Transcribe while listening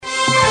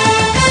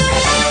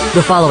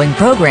The following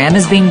program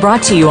is being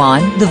brought to you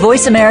on the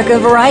Voice America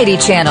Variety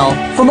Channel.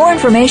 For more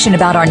information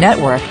about our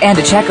network and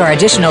to check our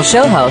additional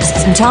show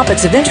hosts and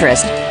topics of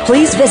interest,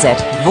 please visit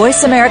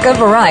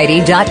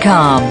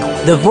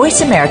voiceamericavariety.com. The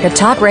Voice America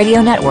Talk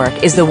Radio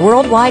Network is the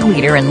worldwide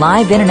leader in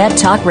live Internet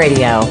talk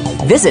radio.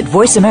 Visit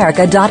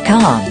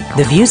voiceamerica.com.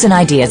 The views and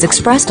ideas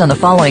expressed on the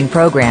following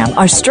program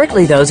are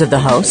strictly those of the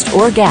host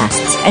or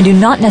guests and do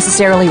not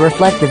necessarily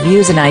reflect the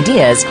views and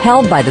ideas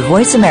held by the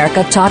Voice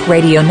America Talk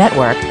Radio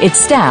Network, its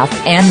staff,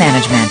 and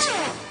management.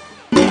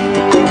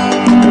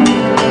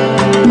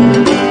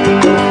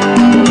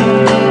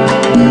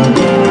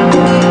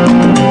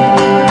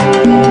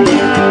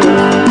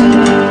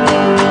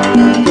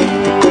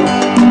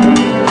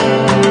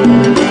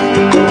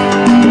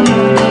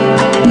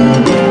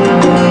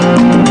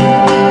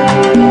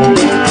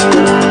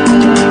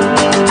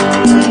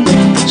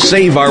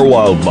 Save our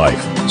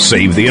wildlife,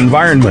 save the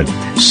environment,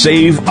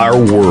 save our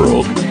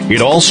world. It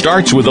all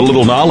starts with a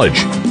little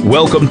knowledge.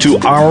 Welcome to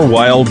Our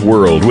Wild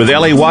World with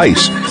Ellie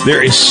Weiss.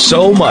 There is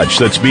so much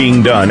that's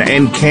being done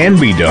and can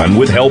be done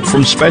with help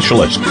from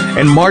specialists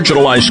and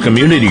marginalized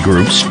community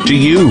groups to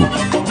you.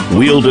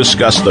 We'll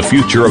discuss the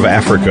future of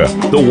Africa,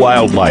 the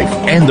wildlife,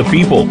 and the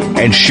people,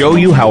 and show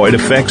you how it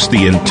affects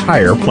the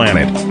entire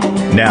planet.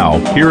 Now,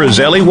 here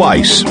is Ellie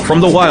Weiss from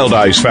the Wild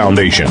Eyes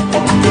Foundation.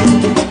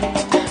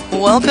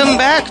 Welcome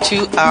back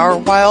to Our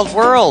Wild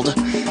World.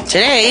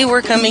 Today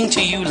we're coming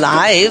to you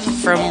live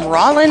from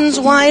Rawlins,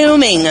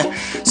 Wyoming.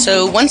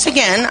 So once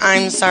again,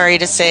 I'm sorry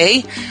to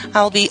say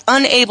I'll be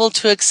unable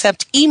to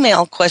accept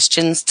email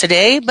questions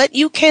today, but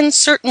you can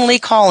certainly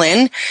call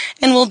in,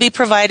 and we'll be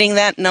providing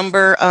that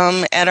number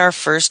at our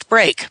first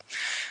break.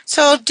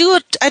 So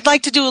I'd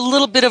like to do a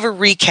little bit of a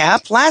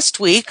recap.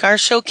 Last week, our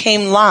show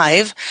came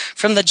live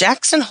from the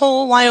Jackson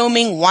Hole,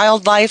 Wyoming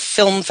Wildlife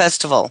Film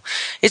Festival.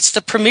 It's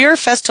the premier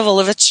festival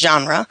of its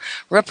genre,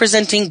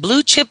 representing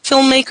blue-chip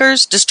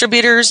filmmakers,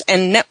 distributors,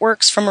 and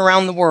networks from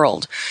around the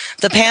world.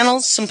 The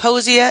panels,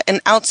 symposia,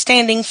 and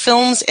outstanding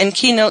films and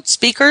keynote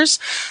speakers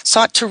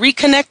sought to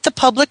reconnect the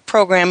public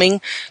programming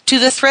to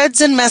the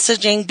threads and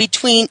messaging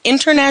between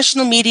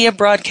international media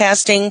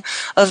broadcasting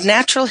of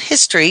natural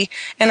history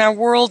and our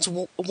world's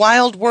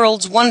wild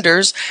world's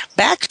wonders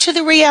back to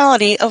the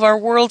reality of our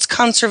world's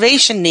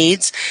conservation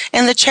needs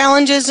and the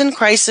challenges and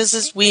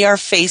crises we are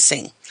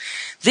facing.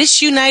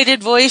 This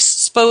united voice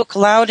spoke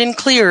loud and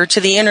clear to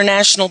the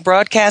international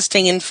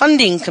broadcasting and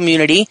funding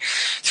community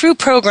through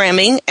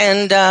programming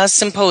and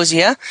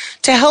symposia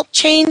to help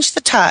change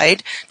the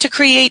tide to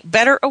create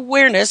better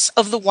awareness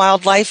of the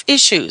wildlife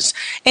issues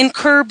and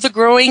curb the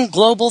growing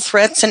global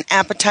threats and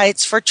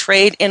appetites for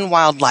trade in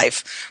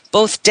wildlife,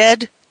 both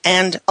dead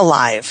and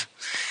alive.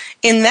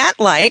 In that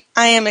light,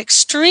 I am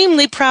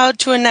extremely proud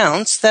to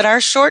announce that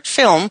our short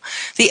film,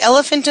 The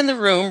Elephant in the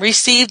Room,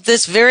 received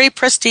this very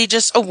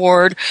prestigious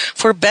award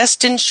for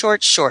Best in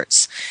Short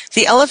Shorts.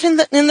 The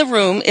Elephant in the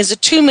Room is a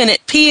 2-minute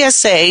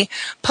PSA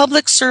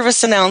public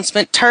service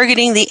announcement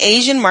targeting the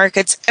Asian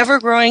market's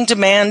ever-growing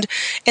demand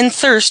and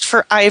thirst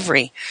for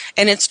ivory,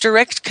 and its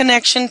direct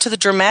connection to the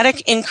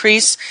dramatic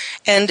increase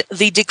and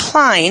the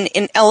decline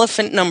in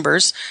elephant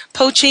numbers,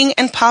 poaching,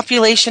 and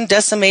population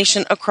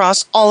decimation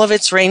across all of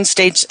its range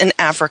states in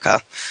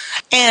Africa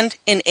and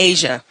in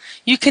Asia.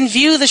 You can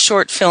view the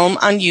short film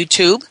on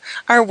YouTube,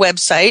 our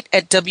website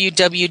at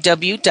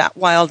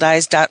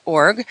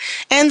www.wildeyes.org,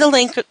 and the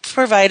link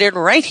provided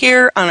right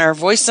here on our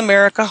Voice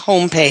America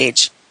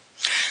homepage.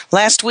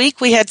 Last week,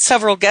 we had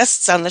several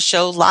guests on the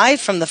show live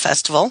from the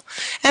festival,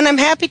 and I'm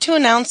happy to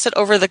announce that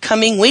over the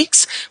coming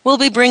weeks, we'll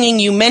be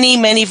bringing you many,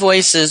 many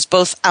voices,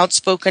 both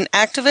outspoken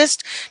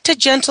activists to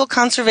gentle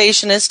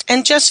conservationists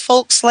and just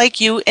folks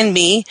like you and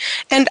me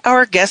and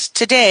our guest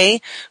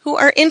today who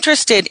are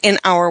interested in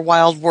our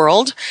wild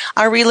world,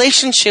 our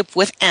relationship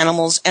with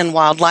animals and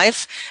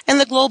wildlife,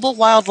 and the global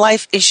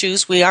wildlife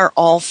issues we are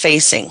all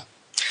facing.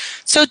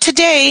 So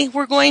today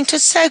we're going to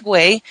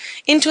segue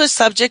into a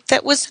subject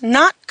that was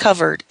not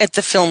covered at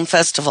the film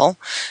festival,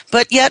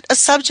 but yet a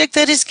subject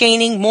that is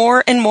gaining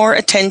more and more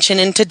attention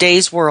in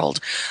today's world.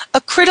 A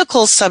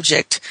critical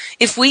subject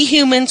if we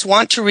humans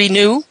want to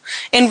renew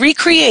and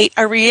recreate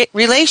our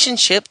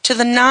relationship to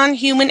the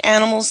non-human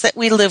animals that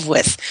we live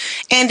with,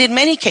 and in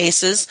many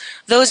cases,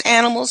 those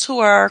animals who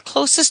are our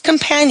closest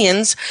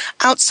companions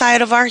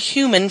outside of our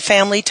human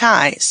family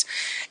ties.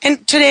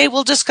 And today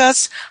we'll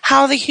discuss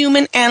how the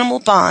human-animal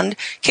bond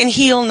can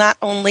heal not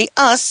only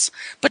us,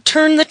 but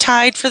turn the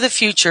tide for the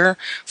future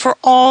for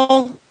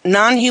all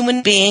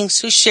non-human beings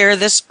who share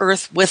this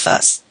earth with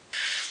us.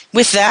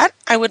 With that,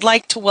 I would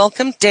like to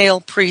welcome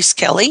Dale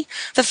Preece-Kelly,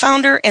 the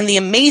founder and the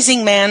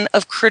amazing man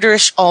of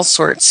Critterish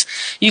Allsorts.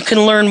 You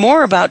can learn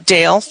more about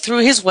Dale through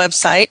his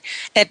website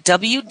at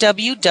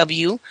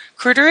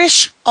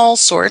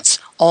www.critterishallsorts,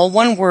 all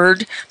one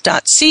word,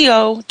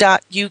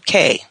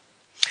 .co.uk.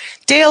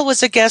 Dale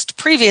was a guest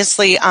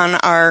previously on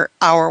our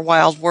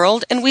Wild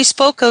World, and we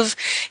spoke of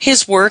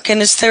his work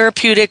and his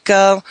therapeutic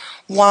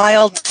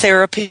wild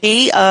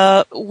therapy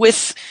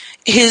with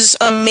his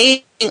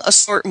amazing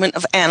assortment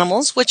of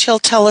animals, which he'll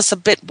tell us a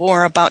bit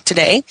more about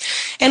today.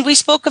 And we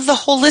spoke of the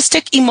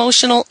holistic,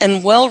 emotional,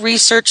 and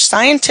well-researched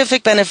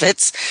scientific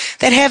benefits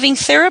that having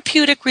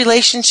therapeutic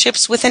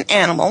relationships with an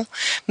animal,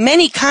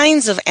 many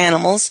kinds of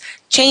animals,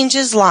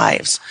 changes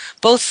lives,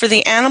 both for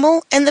the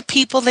animal and the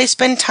people they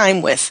spend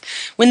time with.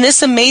 When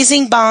this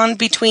amazing bond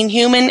between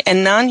human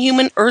and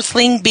non-human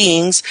earthling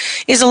beings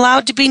is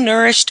allowed to be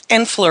nourished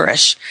and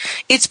flourish.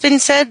 It's been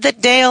said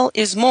that Dale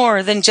is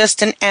more than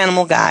just an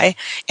animal guy,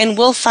 and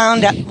we'll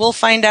find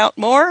out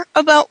more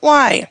about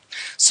why.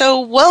 So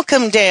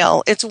welcome,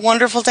 Dale. It's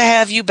wonderful to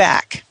have you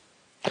back.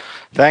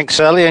 Thanks,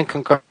 Ellie, and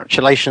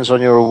congratulations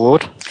on your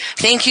award.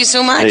 Thank you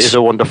so much. It is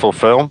a wonderful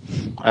film.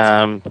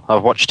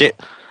 I've watched it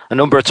a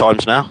number of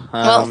times now.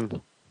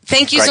 Well,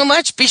 thank you great. so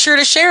much. Be sure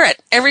to share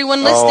it.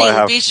 Everyone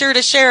listening, be sure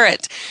to share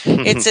it.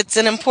 It's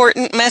an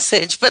important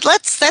message. But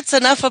that's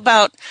enough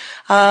about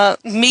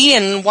me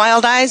and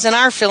Wild Eyes and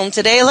our film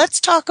today. Let's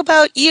talk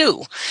about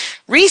you.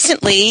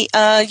 Recently,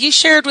 you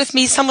shared with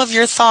me some of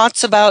your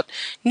thoughts about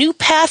new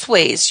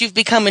pathways you've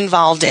become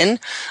involved in,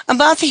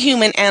 about the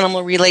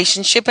human-animal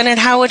relationship and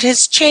how it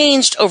has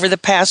changed over the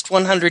past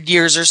 100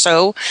 years or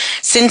so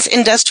since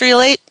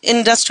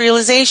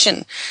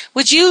industrialization.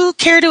 Would you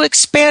care to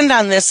expand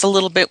on this a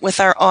little bit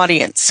with our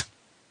audience?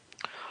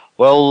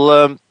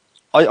 Well,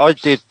 I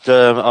did.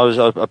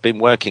 I've been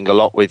working a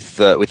lot with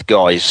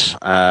guys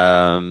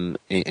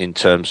in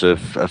terms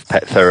of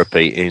pet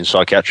therapy in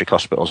psychiatric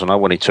hospitals, and I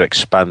wanted to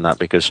expand that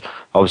because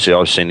obviously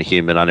I've seen the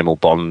human-animal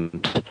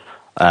bond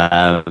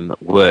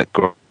work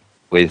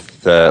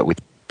with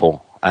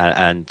people,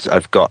 and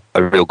I've got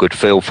a real good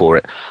feel for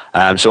it.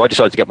 So I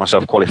decided to get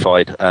myself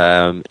qualified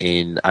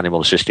in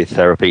animal-assisted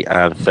therapy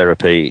and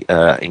therapy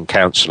in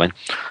counselling,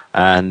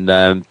 and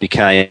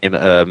became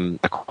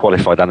a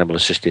qualified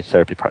animal-assisted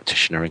therapy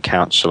practitioner and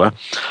counsellor,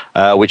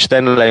 which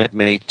then led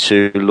me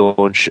to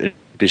launch a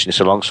business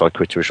alongside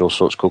Critterish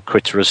Allsorts called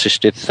Critter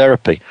Assisted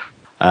Therapy,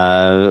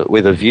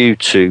 with a view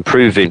to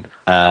proving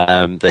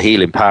the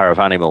healing power of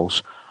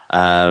animals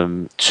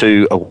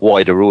to a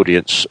wider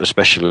audience,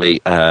 especially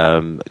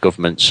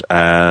governments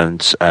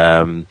and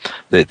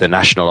the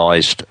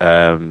nationalised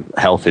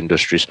health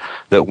industries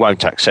that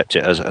won't accept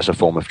it as a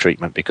form of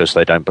treatment because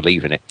they don't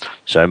believe in it.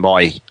 So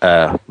my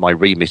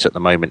remit at the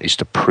moment is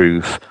to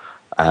prove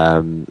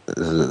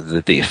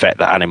the effect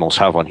that animals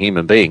have on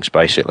human beings,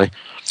 basically.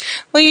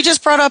 Well, you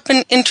just brought up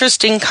an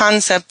interesting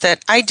concept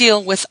that I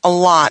deal with a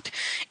lot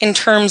in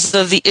terms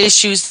of the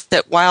issues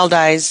that Wild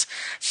Eyes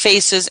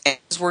faces and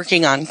is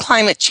working on: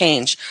 climate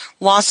change,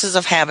 losses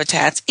of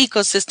habitats,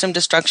 ecosystem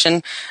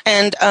destruction,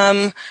 and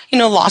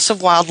loss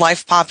of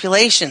wildlife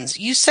populations.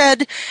 You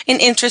said an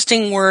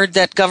interesting word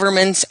that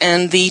governments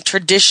and the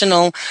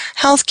traditional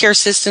healthcare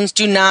systems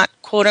do not,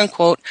 quote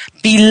unquote,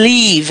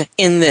 believe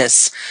in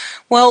this.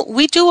 Well,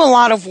 we do a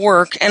lot of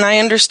work, and I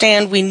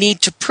understand we need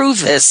to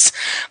prove this,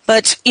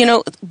 but,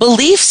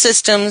 belief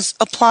systems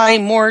apply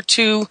more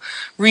to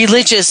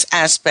religious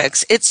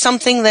aspects. It's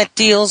something that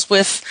deals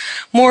with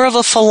more of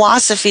a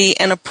philosophy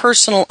and a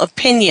personal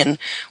opinion,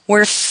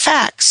 where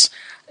facts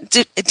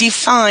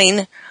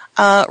define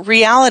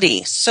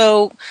reality.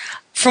 So,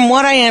 from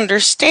what I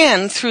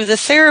understand, through the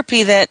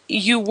therapy that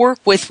you work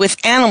with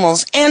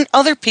animals and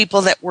other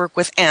people that work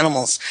with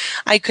animals,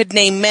 I could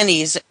name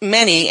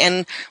many,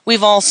 and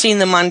we've all seen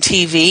them on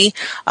TV,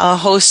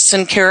 hosts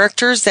and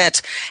characters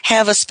that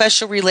have a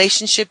special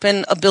relationship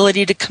and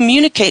ability to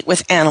communicate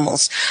with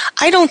animals.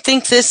 I don't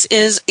think this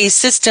is a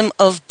system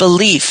of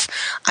belief.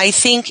 I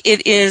think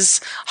it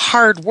is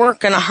hard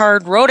work and a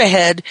hard road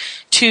ahead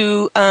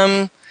to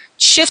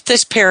shift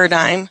this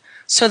paradigm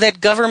so that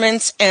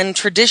governments and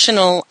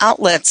traditional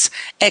outlets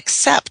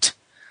accept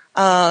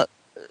the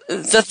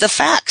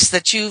facts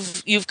that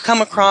you've come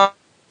across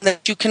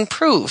that you can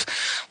prove.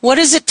 What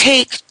does it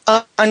take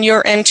on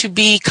your end to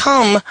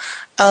become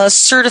a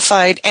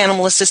certified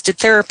animal-assisted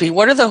therapy?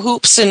 What are the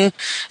hoops and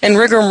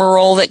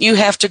rigmarole that you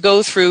have to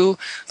go through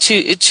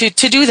to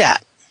do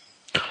that?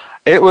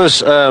 It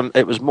was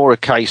more a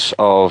case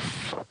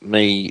of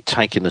me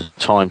taking the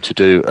time to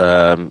do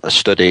a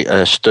study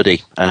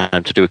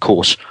to do a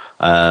course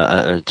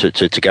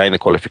to gain the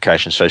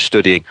qualification. So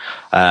studying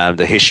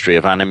the history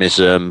of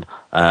animism,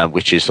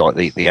 which is like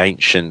the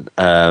ancient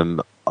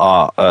the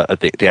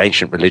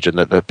ancient religion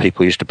that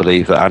people used to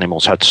believe that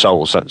animals had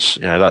souls.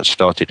 That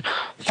started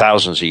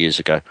thousands of years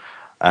ago.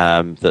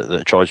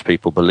 That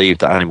tribespeople believed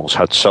that animals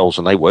had souls,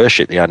 and they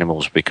worshipped the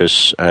animals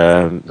because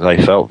they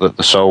felt that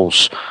the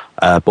souls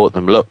brought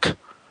them luck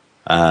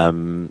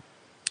and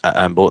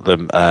brought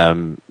them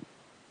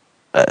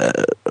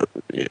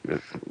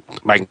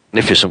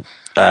magnificent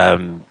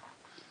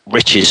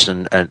riches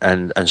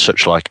and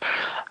such like,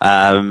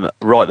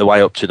 right the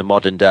way up to the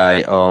modern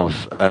day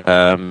of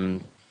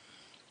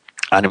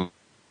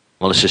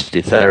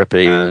animal-assisted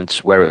therapy and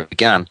where it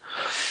began.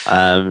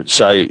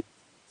 So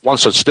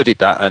once I'd studied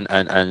that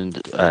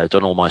and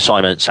done all my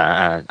assignments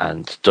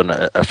and done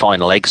a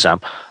final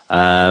exam,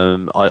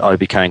 I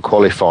became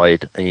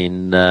qualified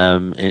in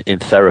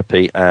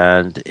therapy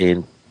and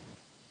in,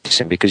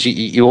 because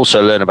you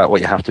also learn about what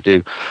you have to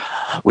do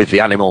the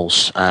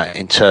animals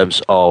in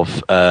terms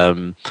of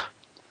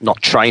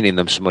not training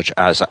them so much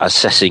as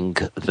assessing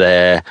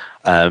their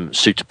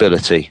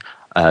suitability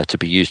to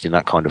be used in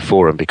that kind of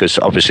forum, because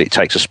obviously it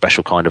takes a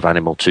special kind of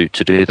animal to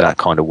do that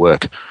kind of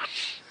work.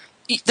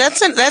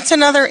 That's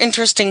another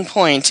interesting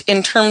point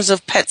in terms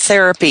of pet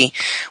therapy.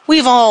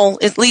 We've all,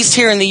 at least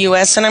here in the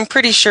U.S., and I'm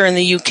pretty sure in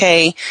the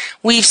U.K.,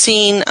 we've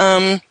seen,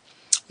 I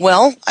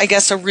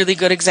guess a really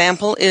good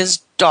example is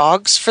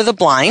dogs for the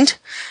blind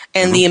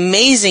and the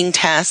amazing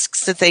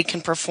tasks that they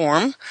can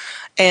perform.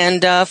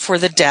 And for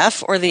the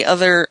deaf or the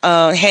other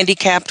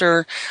handicapped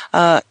or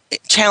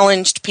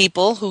challenged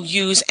people who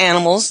use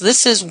animals,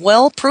 this is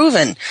well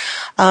proven.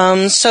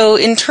 So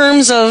in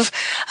terms of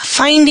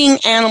finding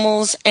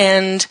animals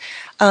and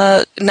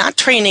not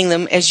training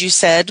them, as you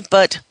said,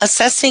 but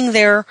assessing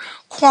their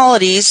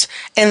qualities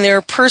and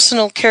their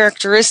personal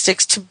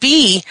characteristics to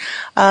be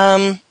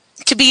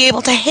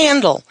able to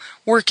handle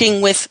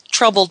working with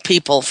troubled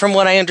people. From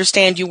what I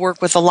understand, you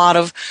work with a lot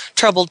of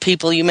troubled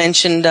people. You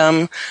mentioned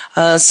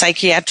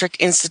psychiatric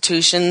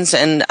institutions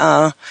and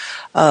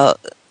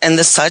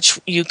the such.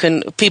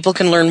 People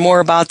can learn more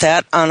about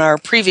that on our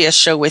previous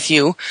show with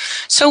you.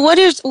 So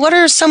what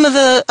are some of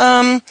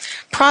the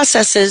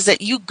processes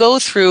that you go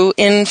through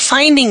in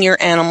finding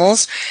your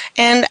animals,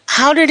 and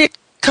how did it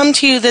come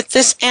to you that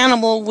this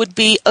animal would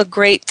be a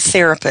great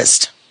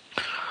therapist?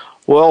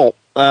 Well,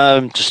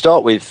 to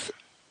start with,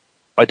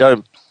 I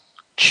don't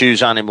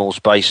choose animals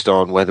based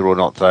on whether or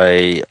not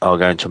they are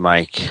going to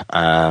make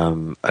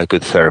a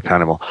good therapy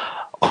animal.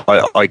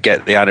 I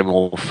get the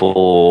animal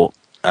for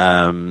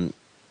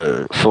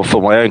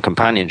my own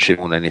companionship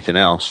more than anything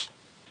else,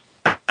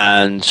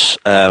 and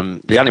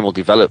the animal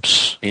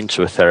develops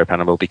into a therapy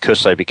animal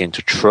because they begin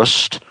to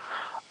trust.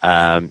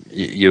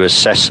 You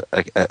assess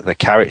the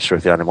character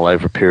of the animal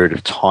over a period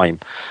of time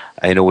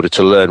in order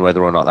to learn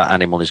whether or not that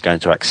animal is going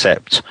to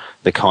accept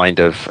the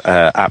kind of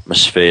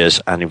atmospheres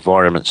and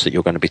environments that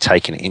you're going to be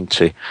taken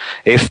into.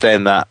 If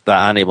then that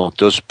animal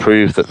does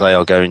prove that they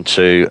are going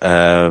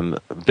to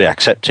be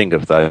accepting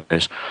of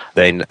those,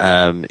 then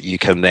you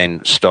can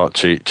then start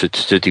to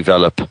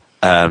develop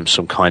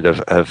some kind of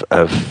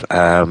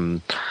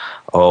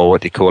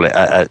what do you call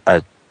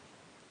it,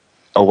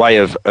 a way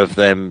of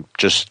them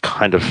just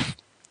kind of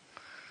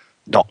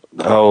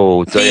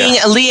being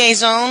a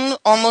liaison,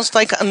 almost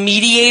like a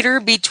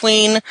mediator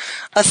between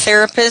a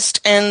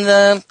therapist and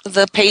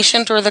the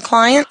patient or the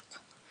client.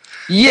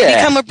 Yeah, they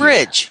become a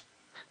bridge.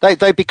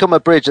 They become a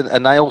bridge,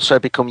 and they also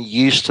become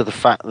used to the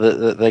fact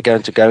that they're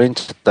going to go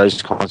into those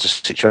kinds of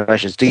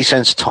situations.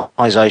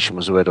 Desensitization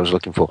was the word I was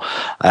looking for.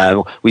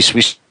 We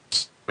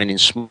in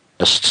small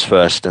bursts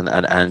first,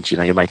 and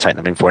you may take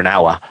them in for an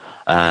hour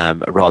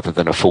rather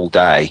than a full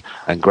day,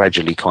 and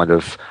gradually kind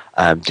of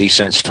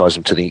desensitize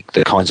them to the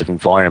kinds of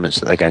environments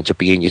that they're going to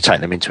be in. You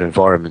take them into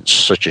environments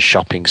such as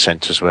shopping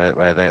centres where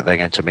they're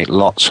going to meet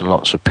lots and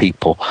lots of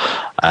people,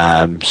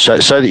 so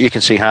that you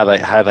can see how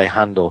they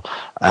handle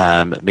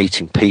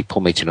meeting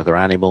people, meeting other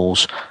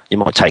animals. You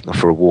might take them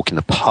for a walk in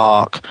the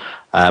park.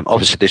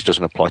 Obviously, this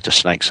doesn't apply to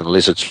snakes and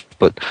lizards,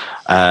 but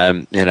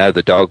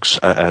the dogs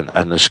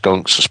and the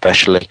skunks,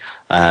 especially,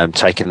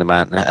 taking them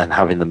out and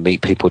having them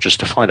meet people just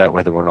to find out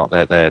whether or not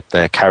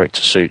their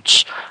character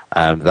suits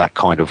that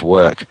kind of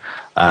work,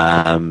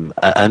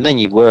 and then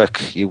you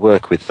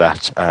work with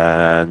that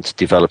and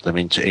develop them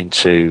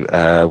into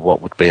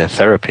what would be a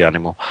therapy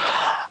animal.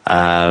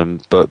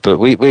 But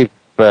we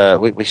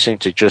seem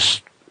to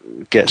just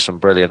get some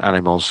brilliant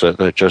animals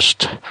that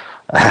just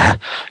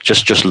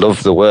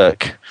love the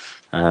work.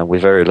 We're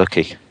very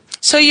lucky.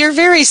 So you're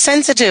very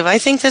sensitive. I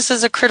think this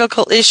is a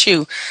critical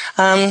issue.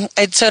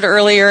 I'd said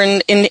earlier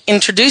in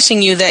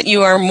introducing you that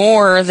you are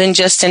more than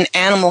just an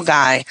animal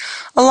guy.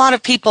 A lot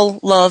of people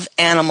love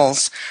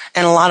animals,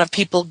 and a lot of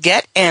people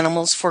get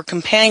animals for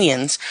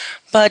companions.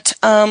 But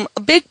a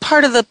big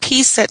part of the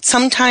piece that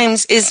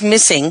sometimes is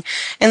missing,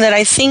 and that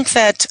I think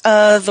that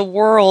the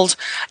world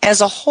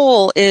as a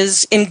whole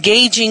is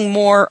engaging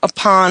more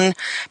upon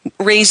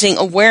raising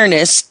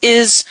awareness,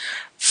 is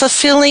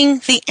fulfilling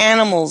the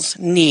animal's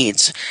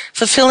needs,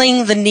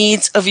 fulfilling the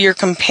needs of your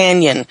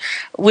companion.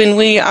 When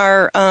we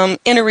are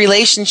in a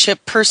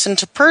relationship person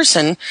to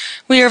person,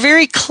 we are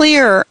very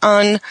clear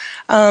on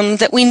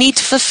that we need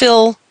to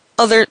fulfill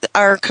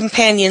our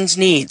companions'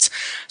 needs.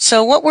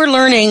 So what we're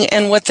learning,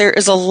 and what there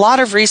is a lot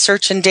of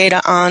research and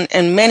data on,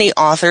 and many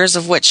authors,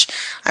 of which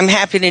I'm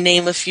happy to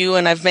name a few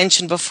and I've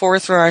mentioned before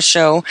through our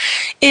show,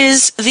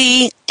 is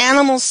the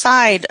animal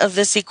side of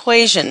this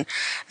equation.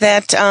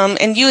 That,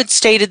 and you had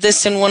stated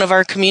this in one of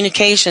our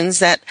communications,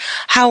 that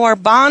how our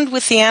bond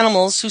with the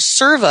animals who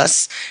serve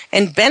us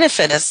and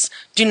benefit us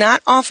do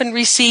not often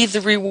receive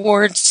the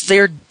rewards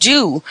they're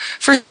due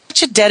for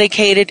such a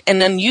dedicated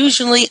and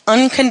unusually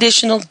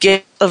unconditional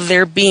gift of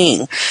their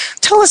being.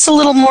 Tell us a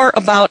little more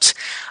about,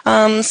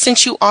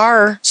 since you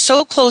are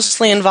so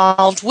closely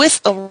involved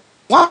with a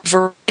wide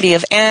variety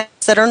of animals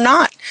that are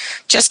not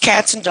just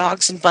cats and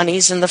dogs and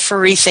bunnies and the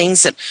furry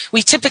things that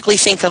we typically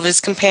think of as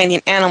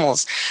companion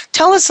animals.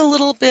 Tell us a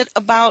little bit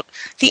about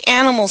the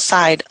animal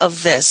side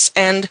of this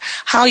and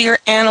how your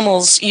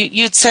animals,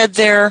 you'd said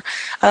there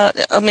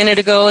a minute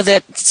ago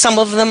that some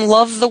of them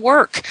love the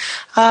work.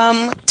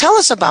 Tell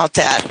us about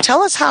that.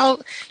 Tell us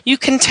how you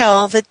can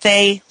tell that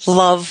they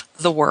love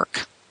the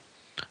work.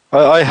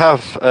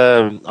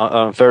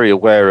 I'm very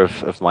aware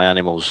of my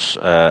animals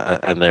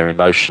and their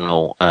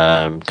emotional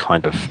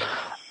kind of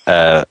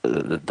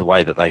the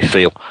way that they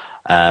feel.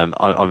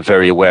 I'm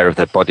very aware of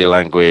their body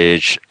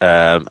language,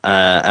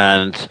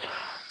 and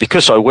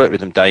because I work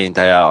with them day in,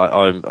 day out,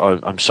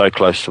 I'm so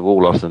close to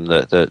all of them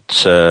that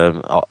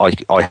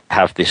I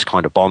have this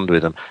kind of bond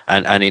with them.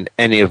 And in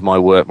any of my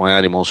work, my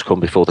animals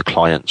come before the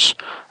clients,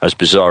 as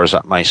bizarre as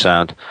that may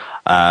sound.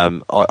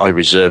 I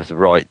reserve the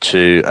right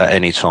to, at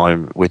any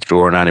time,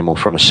 withdraw an animal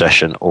from a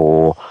session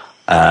or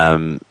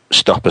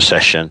stop a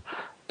session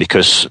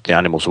because the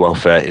animal's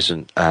welfare is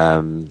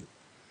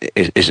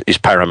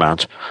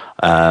paramount.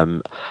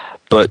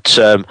 But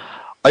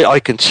I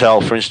can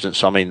tell, for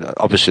instance, I mean,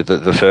 obviously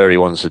the furry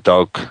one's the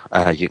dog.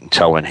 You can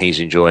tell when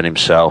he's enjoying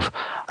himself.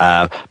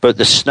 But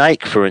the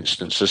snake, for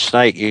instance,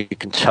 you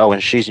can tell when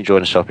she's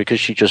enjoying herself because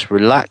she just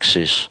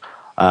relaxes.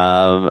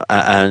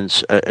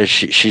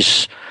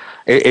 She's...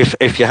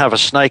 If you have a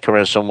snake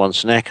around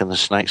someone's neck and the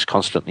snake's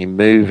constantly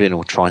moving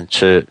or trying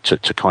to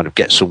kind of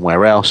get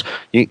somewhere else,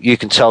 you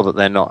can tell that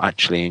they're not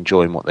actually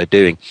enjoying what they're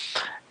doing.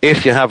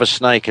 If you have a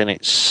snake and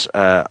it's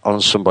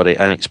on somebody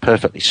and it's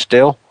perfectly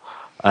still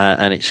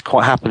and it's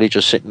quite happily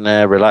just sitting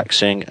there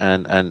relaxing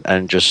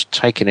and just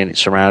taking in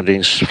its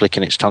surroundings,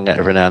 flicking its tongue out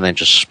every now and then,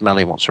 just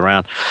smelling what's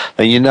around,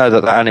 then you know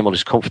that the animal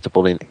is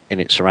comfortable in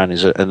its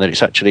surroundings and that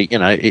it's actually,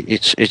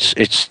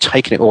 it's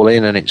taking it all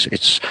in and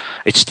it's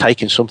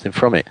taking something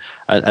from it.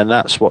 And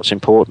that's what's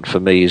important for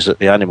me, is that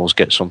the animals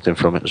get something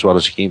from it as well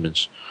as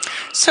humans.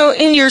 So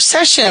in your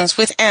sessions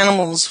with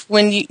animals,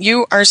 when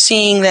you are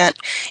seeing that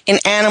an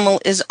animal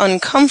is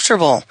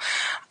uncomfortable,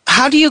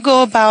 how do you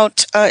go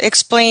about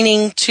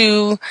explaining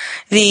to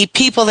the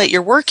people that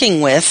you're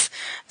working with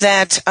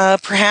that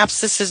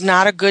perhaps this is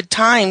not a good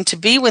time to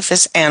be with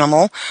this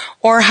animal,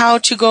 or how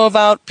to go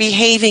about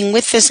behaving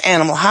with this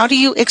animal? How do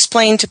you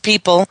explain to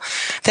people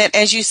that,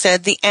 as you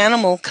said, the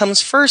animal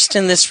comes first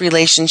in this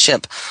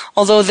relationship?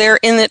 Although they're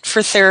in it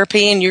for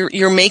therapy and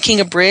you're making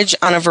a bridge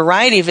on a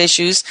variety of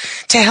issues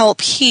to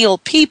help heal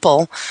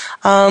people,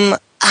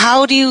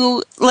 how do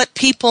you let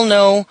people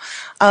know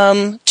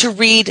to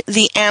read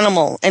the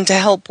animal and to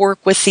help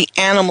work with the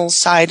animal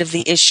side of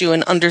the issue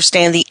and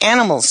understand the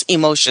animal's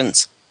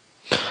emotions?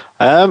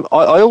 I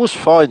always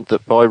find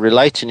that by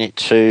relating it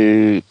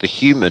to the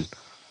human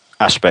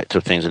aspect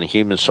of things and the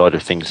human side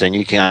of things, then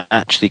you can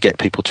actually get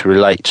people to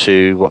relate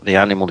to what the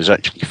animal is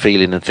actually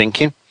feeling and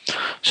thinking.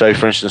 So,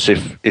 for instance,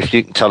 if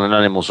you can tell an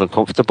animal's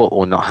uncomfortable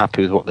or not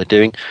happy with what they're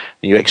doing,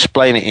 you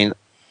explain it in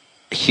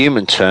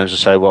human terms and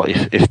say, well,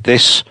 if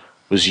this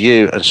was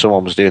you and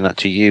someone was doing that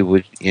to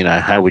you,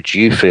 how would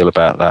you feel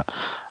about that?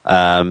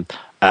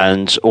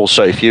 And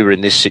also, if you were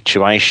in this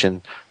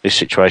situation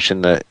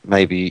that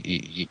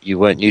maybe you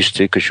weren't used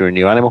to because you're a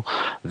new animal,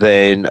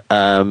 then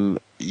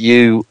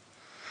you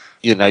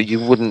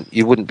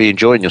wouldn't be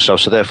enjoying yourself.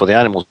 So therefore, the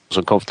animal's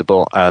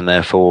uncomfortable, and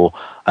therefore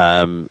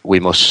we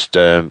must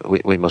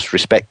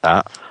respect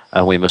that,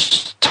 and we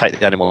must take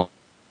the animal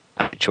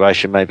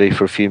situation maybe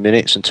for a few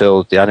minutes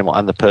until the animal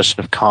and the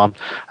person have calmed,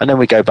 and then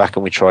we go back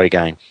and we try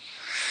again.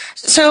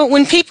 So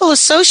when people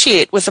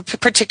associate with a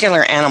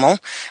particular animal,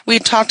 we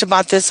talked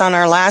about this on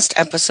our last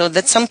episode,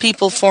 that some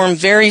people form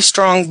very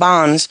strong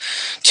bonds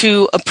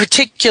to a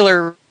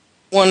particular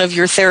one of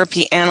your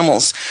therapy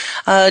animals.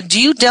 Do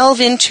you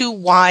delve into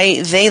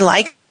why they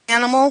like the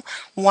animal,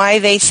 why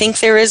they think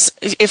there is,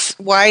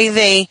 why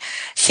they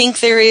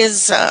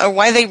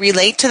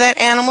relate to that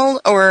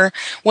animal, or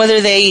whether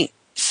they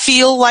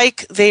feel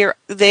like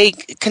they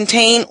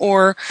contain,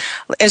 or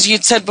as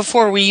you'd said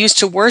before, we used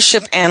to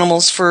worship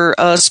animals for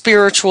a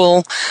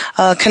spiritual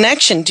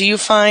connection? Do you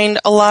find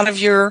a lot of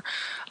your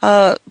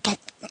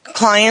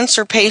clients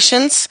or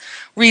patients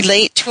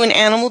relate to an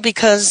animal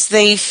because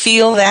they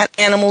feel that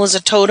animal is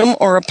a totem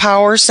or a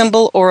power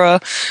symbol or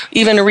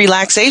even a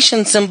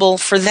relaxation symbol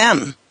for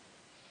them?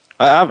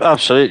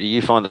 Absolutely.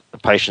 You find that the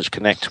patients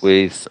connect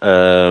with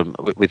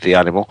the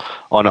animal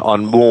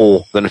on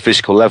more than a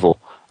physical level.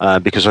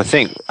 Because I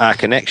think our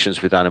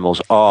connections with animals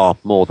are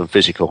more than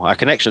physical. Our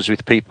connections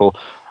with people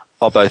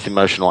are both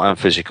emotional and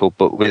physical,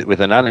 but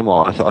with an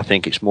animal, I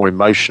think it's more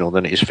emotional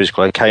than it is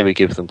physical. Okay, we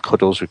give them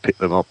cuddles, we pick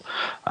them up,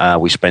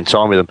 we spend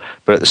time with them,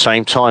 but at the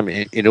same time,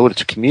 in order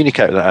to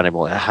communicate with that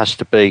animal, it has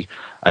to be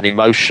an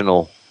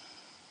emotional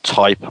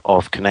type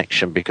of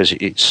connection, because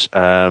it's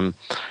an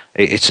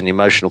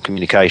emotional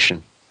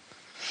communication,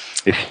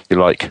 if you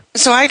like.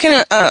 So I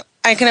can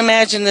I can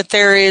imagine that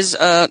there is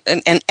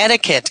an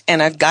etiquette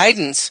and a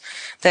guidance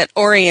that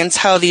orients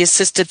how the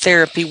assisted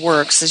therapy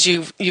works, as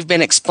you've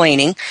been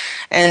explaining,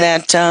 and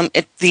that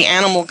the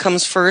animal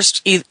comes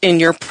first in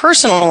your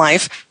personal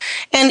life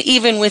and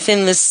even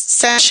within this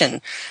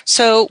session.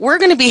 So we're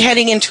going to be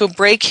heading into a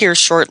break here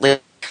shortly.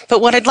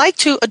 But what I'd like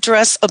to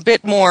address a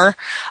bit more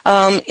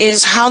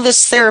is how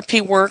this therapy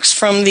works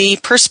from the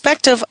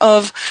perspective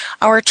of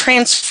our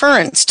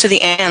transference to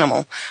the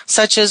animal,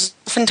 such as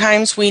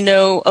oftentimes we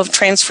know of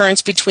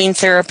transference between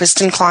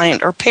therapist and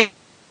client or patient.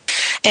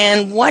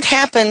 And what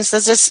happens,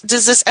 does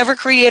this ever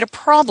create a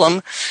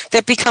problem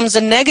that becomes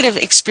a negative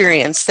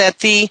experience, that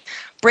the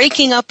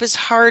breaking up is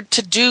hard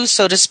to do,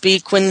 so to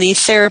speak, when the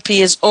therapy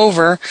is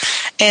over,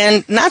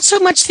 and not so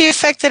much the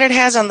effect that it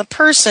has on the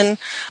person,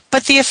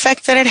 but the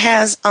effect that it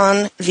has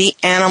on the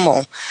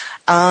animal.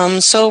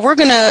 So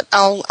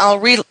I'll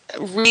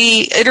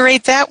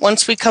reiterate that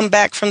once we come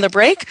back from the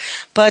break,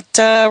 but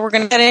we're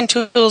going to head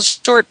into a little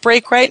short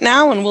break right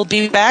now, and we'll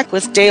be back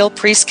with Dale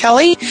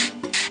Preece-Kelly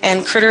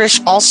and Critterish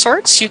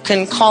Allsorts. You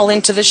can call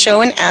into the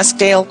show and ask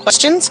Dale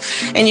questions,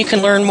 and you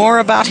can learn more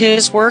about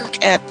his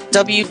work at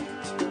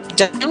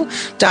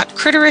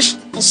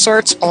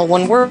www.critterishallsorts, all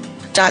one word,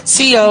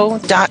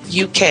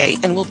 .co.uk,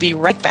 and we'll be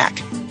right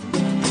back.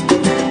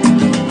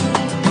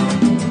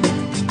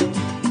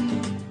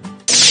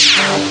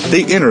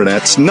 The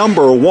Internet's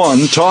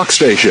 #1 talk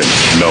station.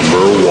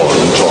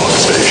 #1 talk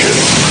station.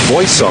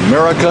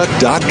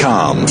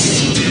 VoiceAmerica.com.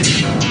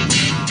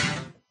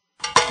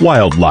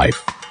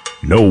 Wildlife.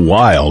 No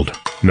wild,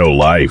 no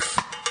life.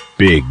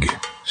 Big,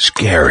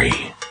 scary,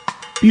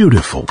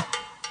 beautiful.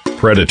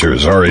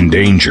 Predators are in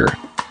danger.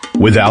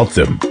 Without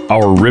them,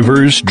 our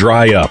rivers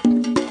dry up.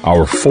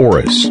 Our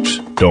forests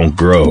don't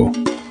grow.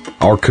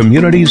 Our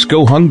communities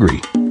go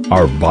hungry.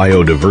 Our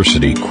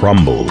biodiversity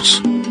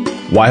crumbles.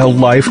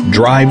 Wildlife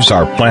drives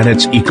our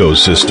planet's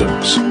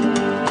ecosystems.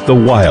 The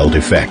wild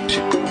effect.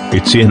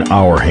 It's in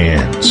our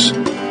hands.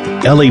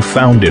 Ellie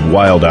founded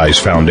Wild Eyes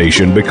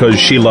Foundation because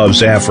she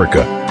loves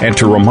Africa and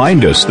to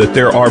remind us that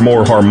there are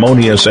more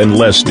harmonious and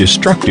less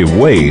destructive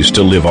ways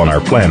to live on our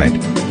planet.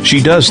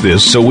 She does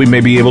this so we may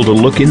be able to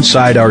look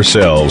inside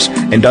ourselves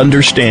and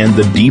understand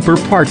the deeper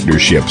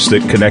partnerships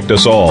that connect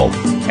us all,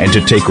 and to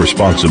take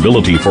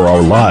responsibility for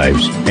our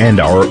lives and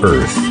our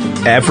Earth.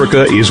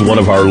 Africa is one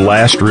of our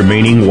last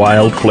remaining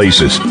wild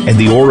places and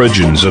the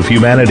origins of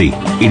humanity.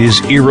 It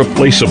is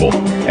irreplaceable.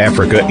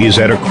 Africa is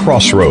at a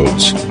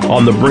crossroads,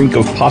 on the brink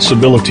of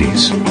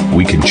possibilities.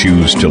 We can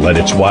choose to let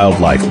its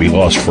wildlife be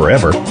lost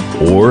forever,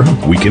 or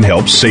we can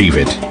help save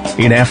it.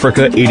 In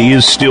Africa, it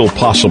is still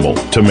possible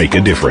to make a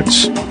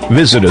difference.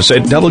 Visit us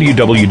at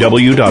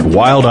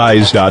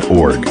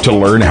www.wildeyes.org to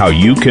learn how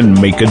you can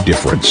make a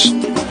difference.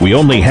 We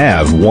only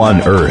have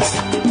one Earth.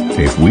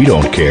 If we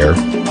don't care,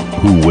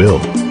 who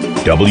will?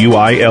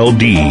 WILDIZE.org.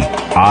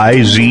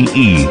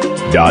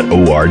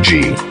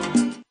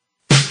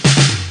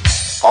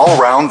 All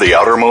round the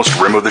outermost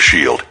rim of the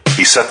shield,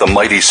 he set the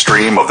mighty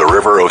stream of the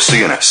river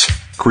Oceanus,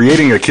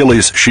 creating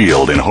Achilles'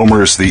 shield in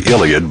Homer's The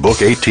Iliad,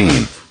 Book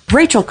 18.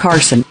 Rachel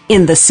Carson,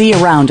 in The Sea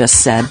Around Us,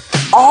 said,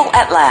 "All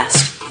at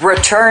last,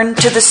 return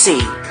to the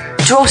sea,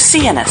 to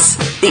Oceanus,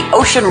 the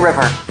ocean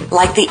river,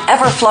 like the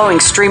ever-flowing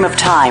stream of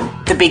time,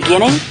 the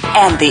beginning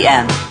and the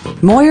end."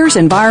 Moyer's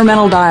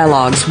Environmental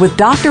Dialogues with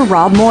Dr.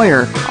 Rob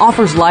Moyer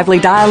offers lively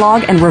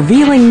dialogue and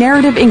revealing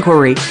narrative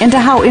inquiry into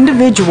how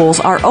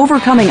individuals are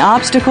overcoming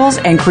obstacles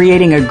and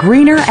creating a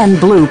greener and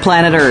blue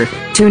planet Earth.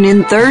 Tune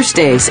in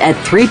Thursdays at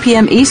 3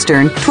 p.m.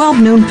 Eastern, 12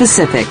 noon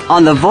Pacific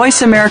on the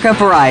Voice America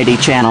Variety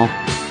Channel.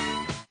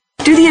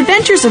 Do the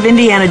adventures of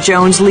Indiana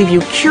Jones leave you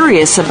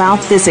curious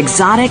about this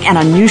exotic and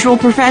unusual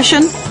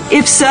profession?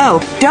 If so,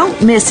 don't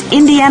miss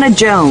Indiana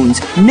Jones,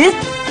 Myth,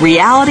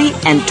 Reality,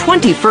 and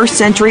 21st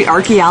Century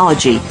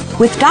Archaeology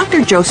with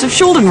Dr. Joseph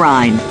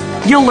Schuldenrein.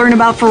 You'll learn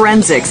about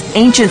forensics,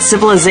 ancient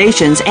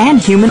civilizations, and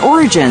human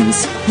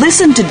origins.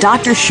 Listen to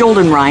Dr.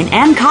 Schuldenrein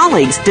and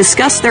colleagues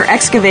discuss their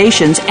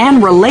excavations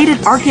and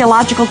related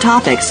archaeological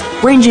topics,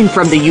 ranging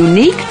from the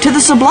unique to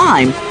the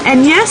sublime,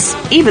 and yes,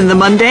 even the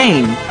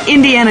mundane.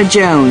 Indiana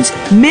Jones,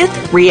 Myth,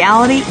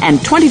 Reality,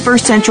 and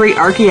 21st Century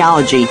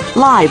Archaeology,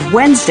 live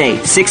Wednesday,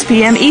 6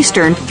 p.m.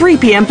 Eastern, 3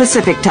 p.m.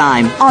 Pacific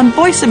Time on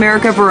Voice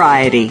America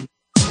Variety.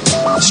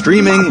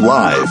 Streaming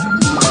live,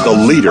 the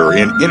leader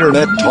in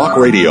Internet talk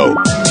radio,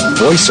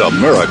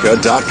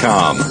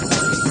 VoiceAmerica.com.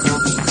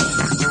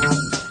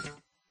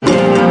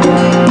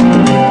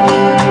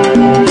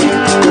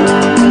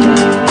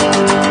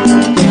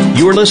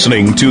 You are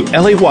listening to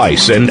Ellie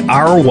Weiss and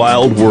Our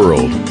Wild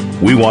World.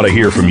 We want to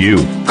hear from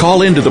you.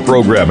 Call into the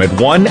program at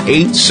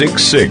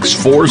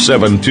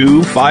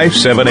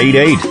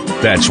 1-866-472-5788.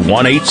 That's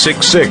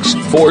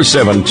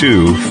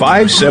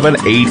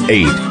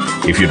 1-866-472-5788.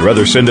 If you'd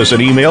rather send us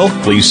an email,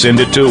 please send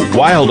it to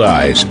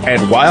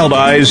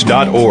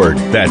wildeyes@wildeyes.org.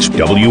 That's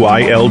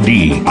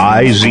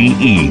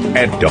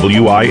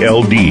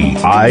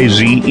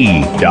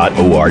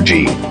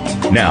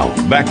WILDIZE@WILDIZE.org. Now,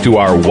 back to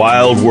our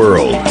wild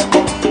world.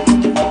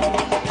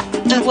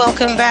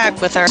 welcome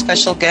back with our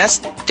special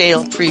guest,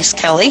 Dale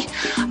Preece-Kelly,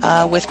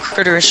 with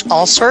Critterish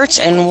Allsorts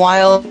and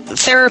Wild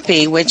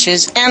Therapy, which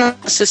is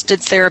animal-assisted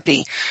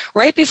therapy.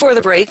 Right before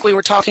the break, we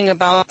were talking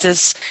about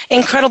this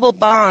incredible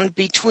bond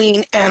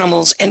between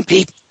animals and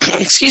people.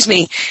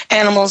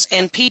 Animals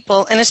and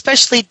people, and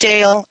especially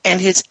Dale and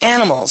his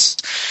animals.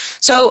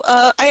 So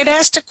I had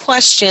asked a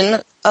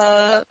question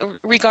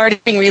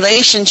regarding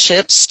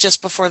relationships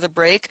just before the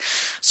break,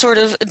 sort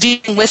of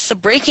dealing with the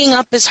breaking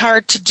up is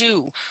hard to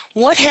do.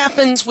 What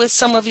happens with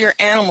some of your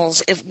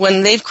animals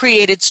when they've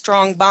created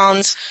strong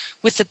bonds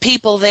with the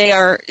people they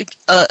are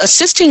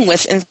assisting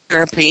with in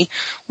therapy?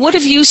 What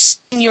have you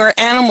seen your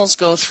animals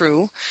go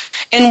through,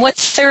 and what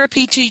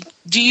therapy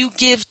do you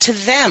give to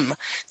them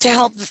to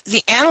help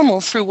the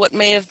animal through what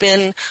may have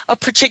been a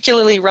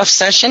particularly rough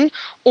session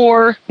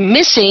or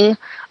missing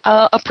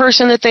a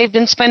person that they've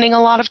been spending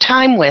a lot of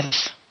time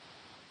with?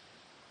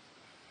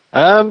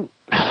 To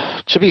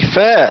be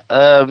fair,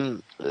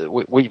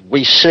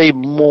 we see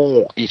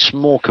more. It's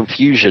more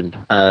confusion,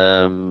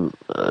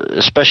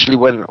 especially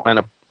when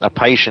a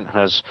patient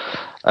has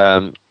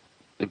got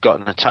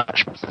an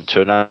attachment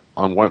to an animal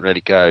and won't let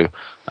it go.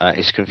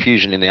 It's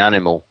confusion in the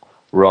animal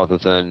rather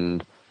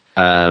than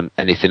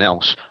anything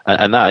else,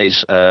 and that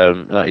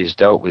is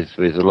dealt with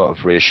a lot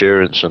of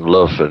reassurance and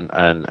love and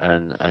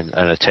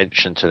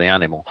attention to the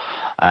animal,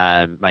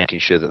 and making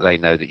sure that they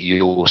know that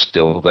you're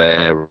still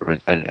there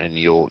and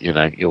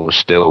you're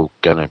still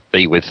going to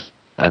be with,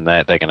 and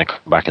they're going to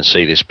come back and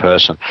see this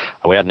person.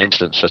 We had an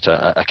instance at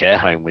a care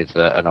home with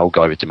an old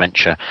guy with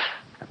dementia,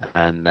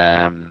 and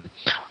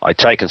I'd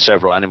taken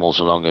several animals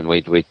along, and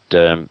we'd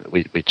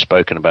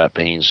spoken about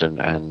Beans,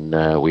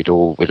 and we'd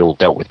all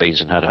dealt with Beans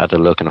and had a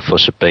look and a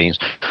fuss at Beans,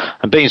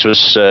 and Beans was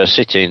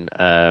sitting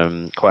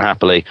quite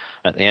happily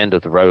at the end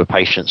of the row of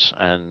patients,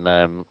 and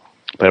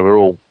they were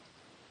all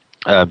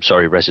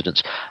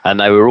residents, and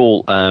they were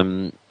all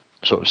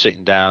sort of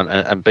sitting down,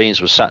 and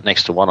Beans was sat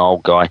next to one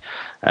old guy,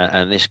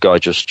 and this guy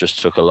just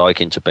took a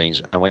liking to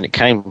Beans, and when it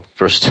came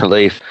for us to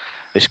leave,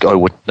 this guy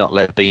would not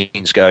let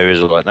Beans go. He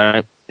was like,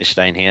 no, he's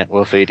staying here.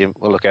 We'll feed him.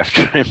 We'll look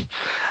after him.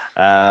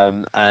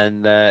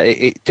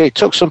 It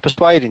took some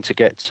persuading to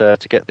get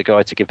the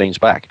guy to give Beans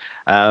back.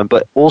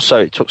 But also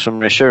it took some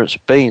reassurance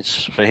of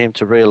Beans for him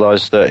to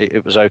realise that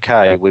it was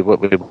okay.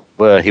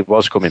 He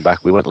was coming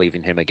back. We weren't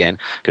leaving him again,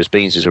 because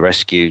Beans is a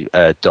rescue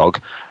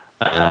dog.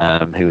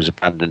 Who was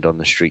abandoned on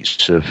the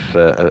streets of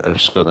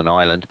Southern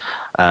Ireland,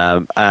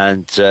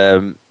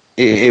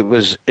 it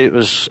was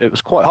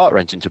quite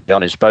heart-wrenching, to be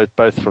honest,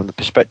 both from the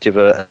perspective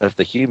of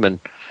the human,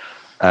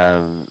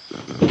 from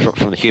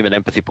the human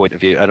empathy point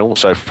of view, and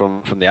also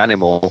from the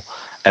animal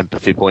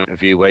empathy point of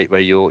view,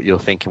 where you're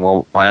thinking,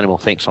 well, my animal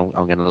thinks I'm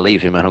going to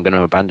leave him and I'm going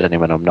to abandon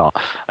him, and I'm not.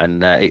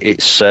 And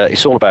it's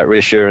all about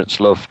reassurance,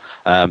 love,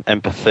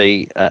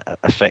 empathy,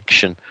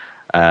 affection.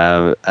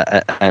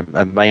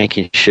 And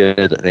making sure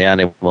that the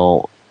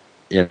animal,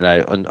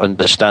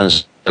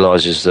 understands,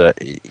 realizes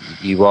that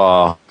you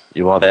are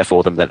there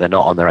for them, that they're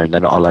not on their own, they're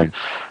not alone,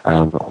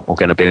 or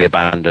going to be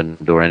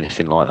abandoned or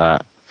anything like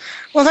that.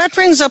 Well, that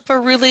brings up a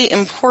really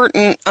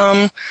important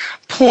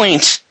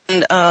point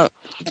and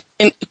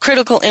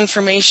critical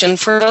information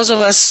for those of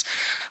us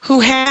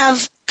who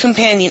have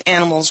companion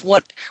animals,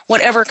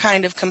 whatever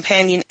kind of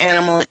companion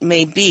animal it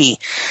may be.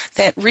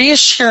 That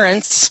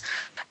reassurance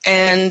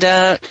and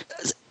a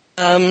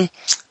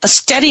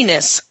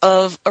steadiness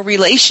of a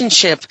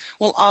relationship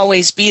will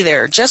always be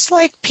there. Just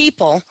like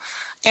people,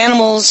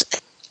 animals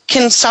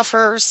can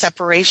suffer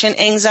separation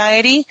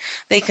anxiety,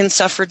 they can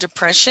suffer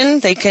depression,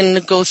 they can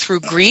go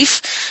through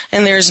grief,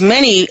 and there's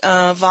many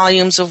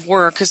volumes of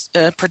work,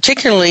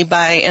 particularly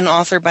by an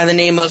author by the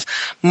name of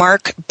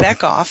Mark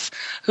Bekoff,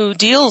 who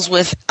deals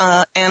with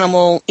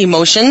animal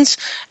emotions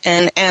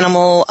and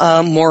animal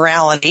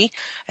morality,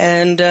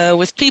 and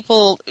with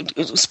people,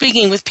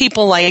 speaking with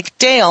people like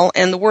Dale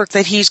and the work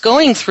that he's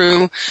going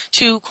through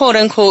to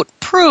quote-unquote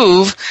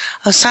prove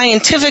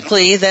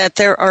scientifically that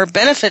there are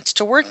benefits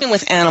to working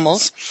with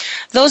animals.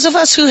 Those of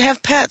us who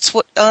have pets,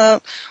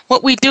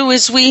 what we do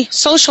is we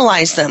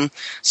socialize them.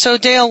 So,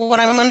 Dale, what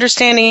I'm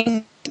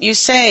understanding you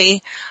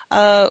say,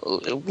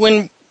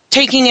 when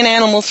taking an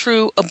animal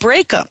through a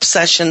breakup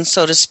session,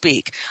 so to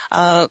speak,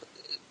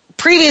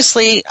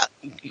 previously,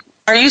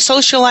 are you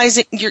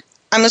socializing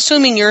I'm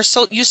assuming you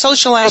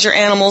socialize your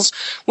animals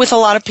with a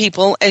lot of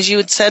people, as you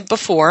had said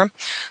before,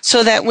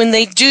 so that when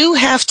they do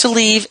have to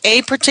leave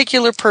a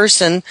particular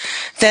person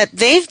that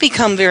they've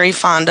become very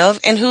fond of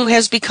and who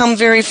has become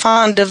very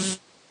fond of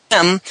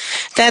them,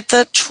 that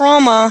the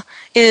trauma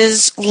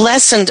is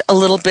lessened a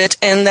little bit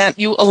and that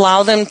you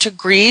allow them to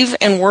grieve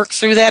and work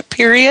through that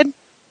period?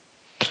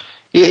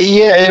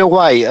 Yeah, in a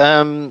way.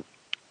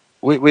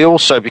 We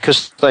also,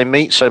 because they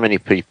meet so many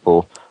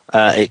people,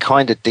 it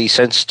kind of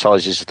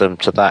desensitizes them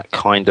to that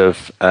kind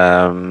of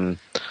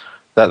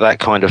that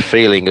kind of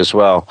feeling as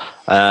well.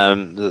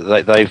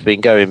 They've been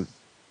going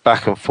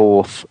back and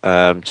forth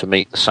to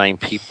meet the same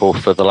people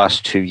for the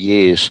last 2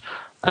 years,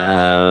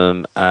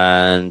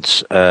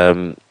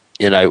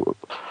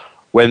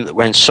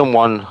 when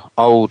someone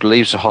old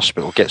leaves the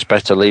hospital, gets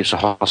better, leaves the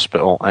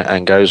hospital,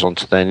 and goes on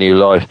to their new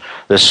life,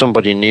 there's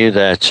somebody new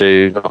there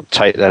to not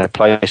take their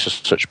place as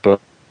such, but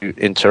to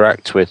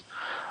interact with.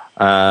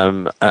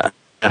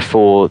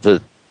 Therefore,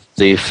 the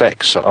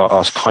effects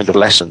are kind of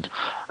lessened.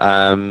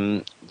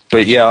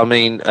 But yeah, I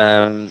mean,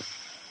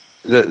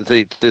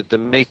 the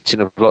meeting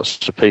of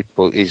lots of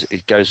people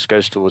it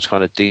goes towards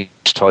kind of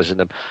desensitizing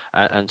them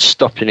and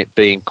stopping it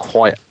being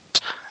quite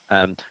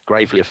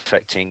gravely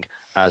affecting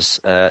as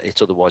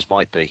it otherwise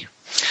might be.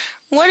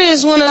 What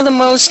is one of the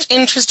most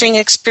interesting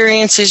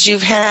experiences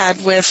you've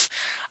had with,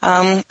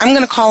 I'm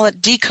going to call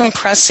it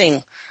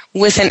decompressing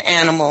with an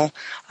animal,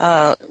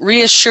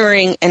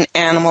 reassuring an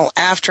animal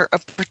after a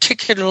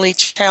particularly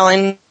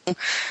challenging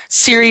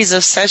series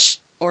of sessions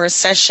or a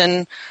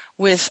session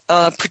with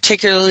a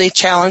particularly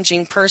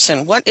challenging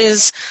person? What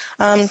is,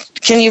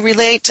 can you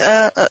relate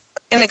an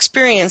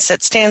experience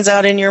that stands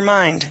out in your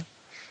mind?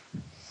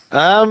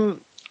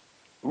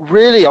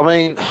 Really, I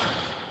mean,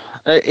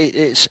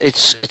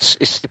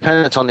 it's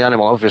dependent on the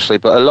animal, obviously,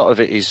 but a lot of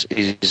it is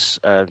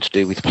to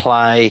do with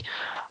play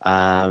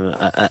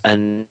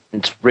and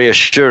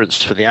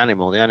reassurance for the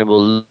animal. The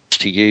animal looks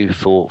to you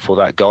for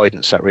that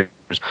guidance, that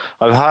reassurance.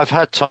 I've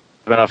had times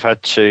when I've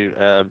had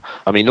to,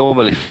 I mean,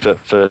 normally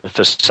for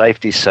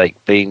safety's sake,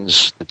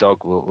 Beans, the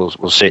dog,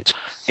 will sit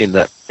in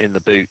the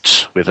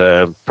boot with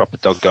a proper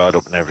dog guard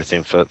up and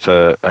everything for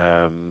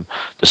the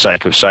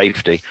sake of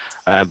safety.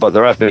 But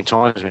there have been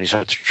times when he's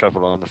had to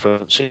travel on the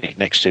front seat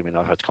next to me, and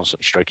I've had to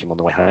constantly stroke him on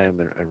the way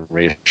home and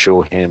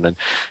reassure him. And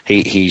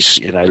he's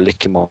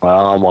licking my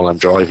arm while I'm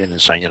driving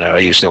and saying, are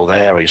you still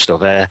there? Are you still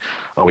there?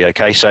 Are we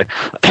okay? So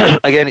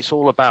again, it's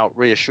all about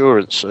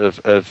reassurance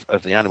of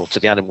the animal to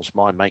the animal's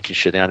mind, making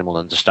sure the animal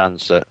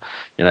understands that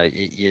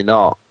you're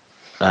not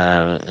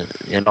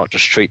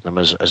just treating them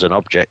as an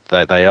object.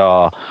 They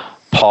are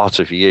part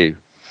of you,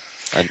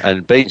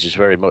 and Beans is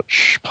very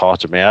much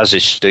part of me, as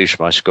is Stoosh,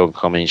 my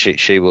skunk. I mean,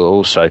 she will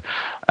also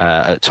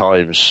at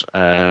times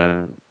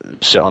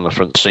sit on the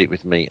front seat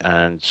with me,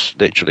 and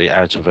literally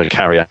out of her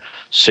carrier,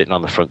 sitting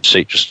on the front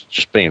seat,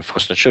 just being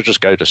fussed, and she'll just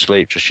go to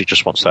sleep. She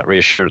just wants that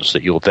reassurance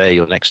that you're there,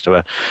 you're next to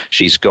her.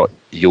 She's got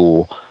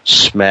your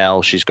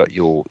smell, she's got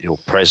your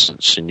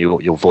presence and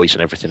your voice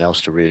and everything else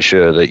to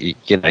reassure that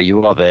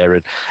you are there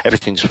and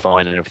everything's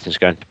fine and everything's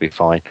going to be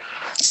fine.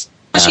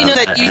 You know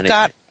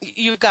that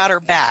you've got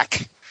her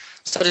back,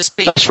 so to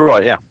speak. That's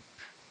right. Yeah.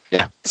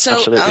 So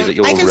absolutely,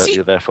 that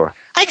you're there for her.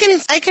 I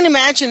can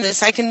imagine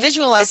this. I can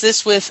visualize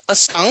this with a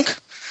skunk,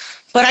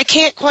 but I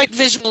can't quite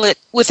visual it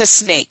with a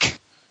snake.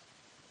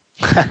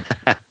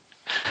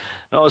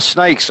 No,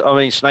 snakes. I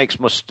mean, snakes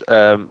must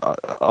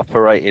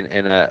operate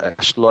in a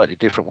slightly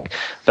different way.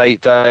 They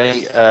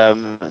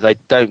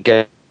don't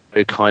get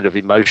very kind of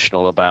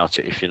emotional about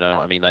it, if you know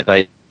what I mean.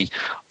 They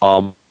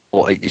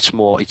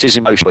it is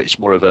emotional. It's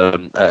more of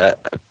a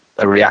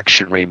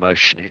reactionary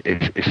emotion,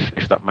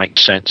 if that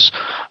makes sense.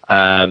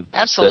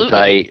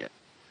 Absolutely.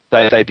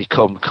 They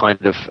become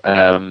kind of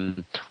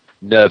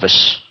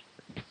nervous,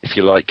 if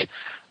you like,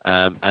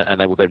 and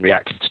they will then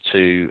react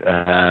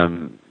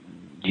to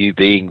you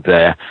being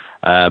there.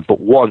 But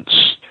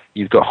once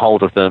you've got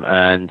hold of them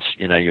and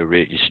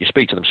you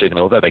speak to them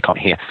soothingly, although they can't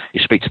hear,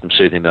 you speak to them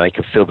soothingly, they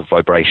can feel the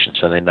vibrations,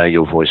 so they know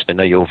your voice, they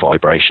know your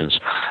vibrations,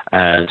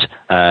 and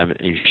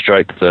you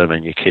stroke them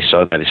and you kiss.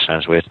 I know this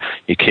sounds weird.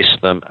 You kiss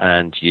them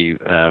and you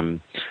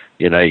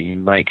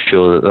make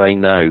sure that they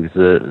know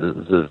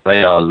that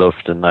they are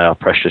loved and they are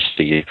precious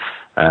to you.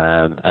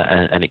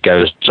 And it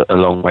goes a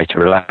long way to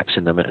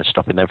relaxing them and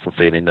stopping them from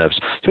feeling nervous.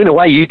 So in a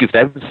way, you give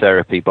them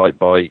therapy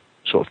by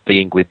sort of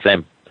being with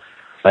them.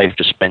 They've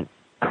just spent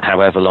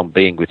however long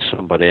being with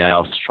somebody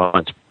else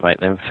trying to make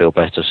them feel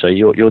better. So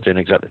you're doing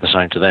exactly the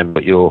same to them,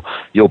 but you're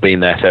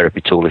being their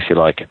therapy tool, if you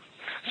like.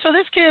 So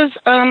this gives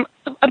a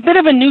bit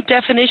of a new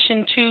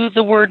definition to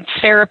the word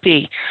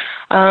therapy.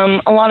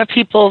 A lot of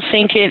people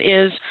think it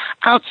is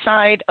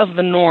outside of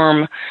the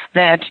norm,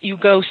 that you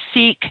go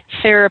seek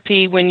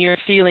therapy when you're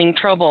feeling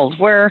troubled,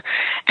 where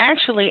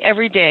actually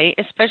every day,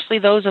 especially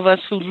those of us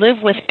who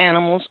live with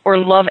animals or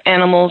love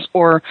animals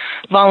or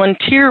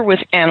volunteer with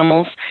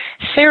animals,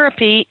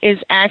 therapy is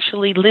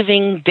actually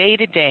living day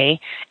to day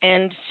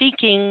and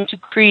seeking to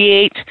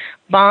create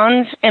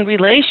bonds and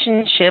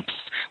relationships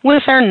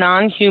with our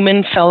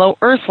non-human fellow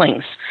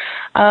earthlings.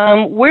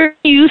 Where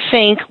do you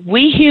think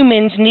we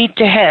humans need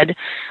to head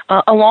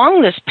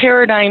along this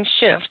paradigm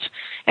shift,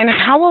 and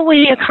how will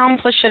we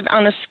accomplish it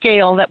on a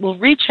scale that will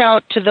reach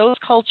out to those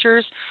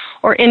cultures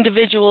or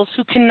individuals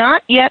who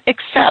cannot yet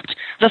accept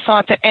the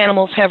thought that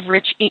animals have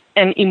rich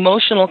and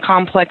emotional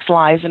complex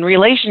lives and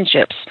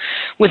relationships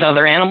with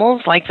other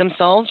animals like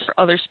themselves or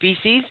other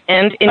species,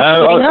 and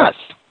including us?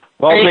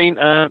 Well, I mean,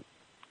 are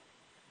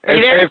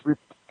you there?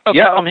 Okay.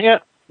 Yeah, I'm here.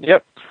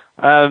 Yep.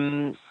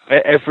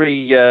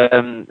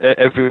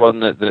 Everyone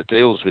that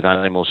deals with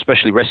animals,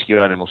 especially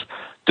rescue animals,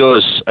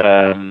 does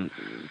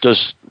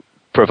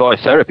provide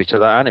therapy to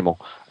that animal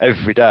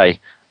every day.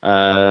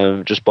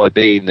 just by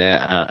being there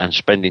and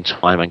spending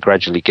time and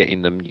gradually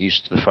getting them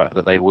used to the fact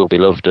that they will be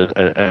loved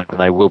and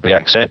they will be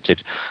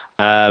accepted.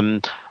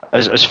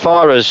 As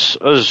far as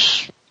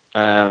us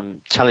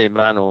telling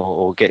man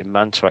or getting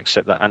man to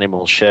accept that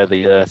animals share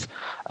the earth,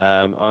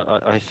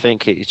 I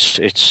think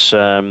it's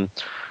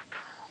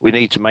we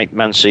need to make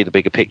man see the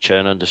bigger picture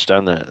and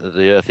understand that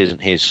the earth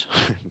isn't his.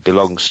 It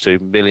belongs to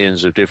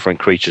millions of different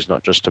creatures,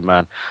 not just to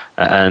man.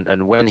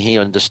 And when he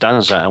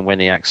understands that and when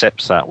he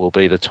accepts that will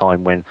be the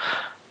time when,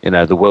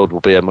 the world will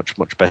be a much,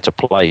 much better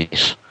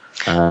place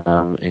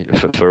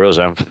for us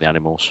and for the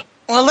animals.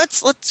 Well,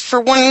 let's for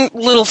one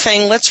little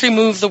thing, let's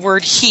remove the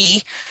word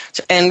he,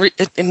 and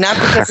not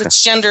because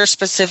it's gender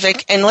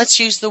specific, and let's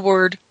use the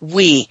word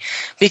we,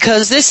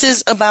 because this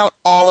is about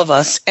all of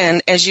us,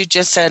 and as you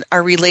just said,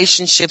 our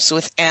relationships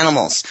with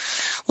animals.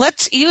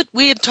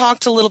 We had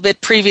talked a little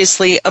bit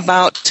previously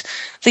about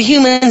the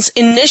human's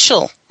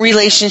initial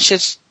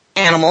relationships with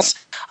animals,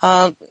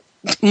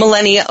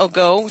 millennia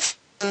ago,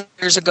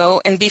 years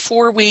ago, and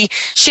before we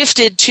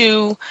shifted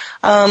to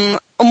a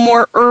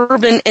more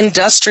urban,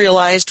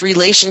 industrialized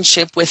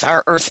relationship with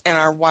our earth and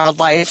our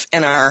wildlife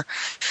and our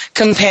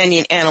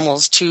companion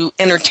animals to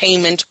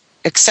entertainment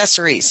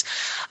accessories.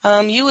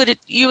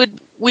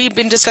 We've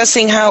been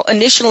discussing how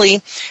initially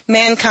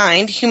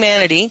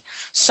humanity,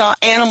 saw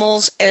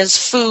animals as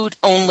food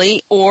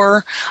only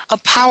or a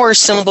power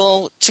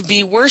symbol to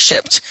be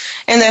worshipped,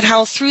 and that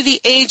how through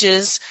the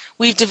ages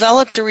we've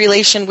developed a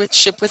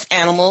relationship with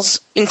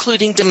animals,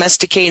 including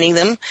domesticating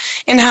them,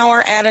 and how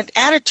our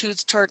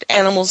attitudes toward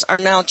animals are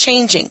now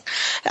changing.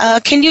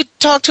 Can you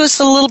talk to us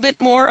a little bit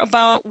more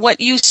about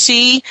what you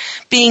see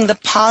being the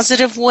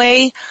positive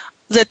way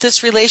that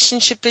this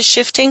relationship is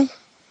shifting?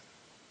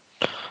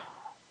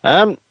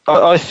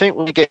 I think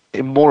we're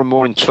getting more and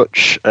more in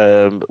touch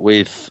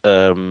with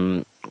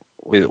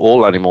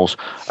all animals,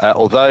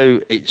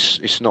 although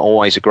it's not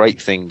always a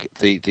great thing.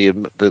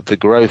 The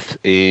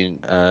growth in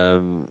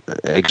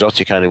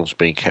exotic animals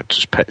being kept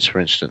as pets, for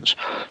instance,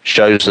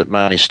 shows that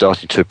man is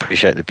starting to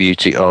appreciate the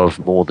beauty of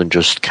more than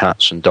just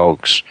cats and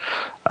dogs.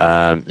 There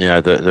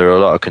are a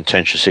lot of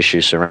contentious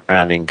issues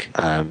surrounding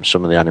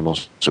some of the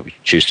animals that we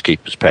choose to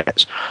keep as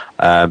pets.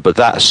 But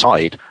that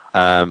aside,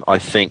 I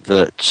think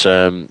that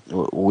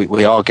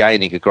we are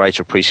gaining a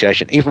greater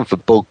appreciation, even for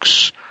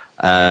bugs.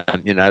 Lots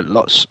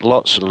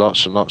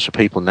and lots of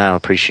people now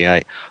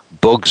appreciate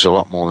bugs a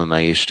lot more than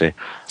they used to.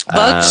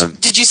 Bugs?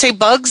 Did you say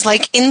bugs,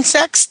 like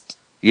insects?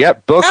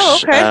 Yep, bugs.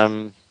 Oh,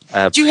 okay.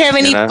 Do you have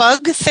any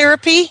bug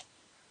therapy?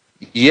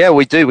 Yeah,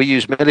 we do. We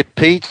use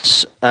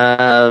millipedes,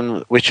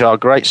 which are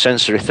great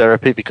sensory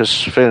therapy, because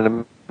feeling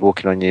them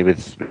walking on you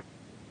is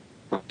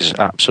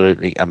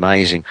absolutely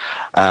amazing,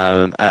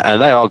 and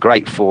they are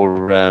great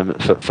for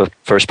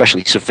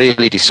especially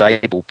severely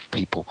disabled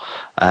people.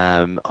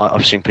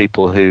 I've seen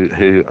people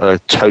who are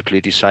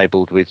totally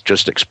disabled with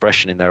just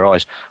expression in their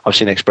eyes. I've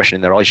seen the expression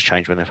in their eyes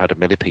change when they've had a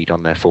millipede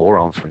on their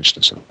forearm, for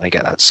instance, and they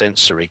get that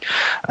sensory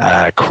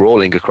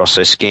crawling across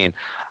their skin.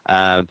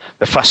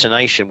 The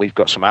fascination, we've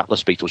got some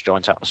atlas beetles,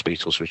 giant atlas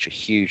beetles, which are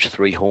huge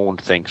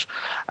 3-horned things,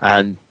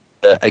 and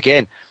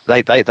again,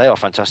 they are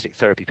fantastic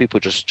therapy. People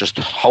just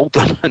hold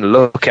them and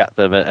look at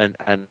them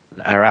and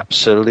are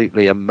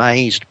absolutely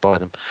amazed by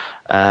them.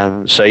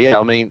 Bugs.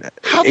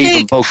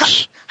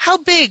 How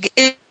big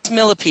is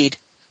millipede?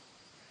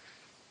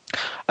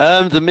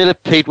 The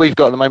millipede we've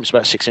got at the moment is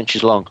about 6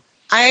 inches long.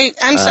 I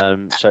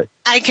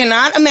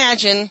cannot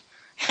imagine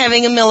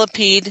having a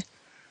millipede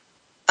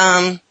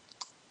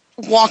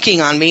walking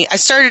on me. I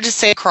started to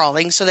say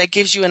crawling, so that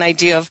gives you an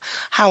idea of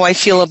how I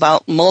feel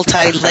about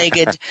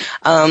multi-legged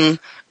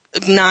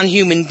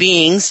non-human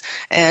beings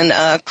and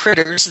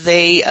critters.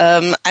 They,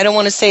 I don't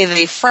want to say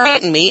they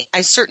frighten me. I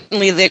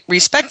certainly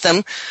respect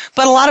them,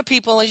 but a lot of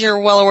people, as you're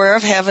well aware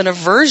of, have an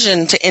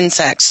aversion to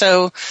insects.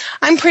 So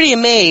I'm pretty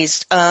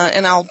amazed,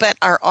 and I'll bet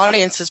our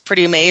audience is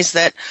pretty amazed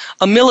that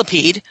a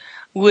millipede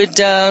would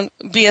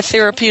be a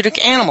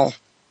therapeutic animal.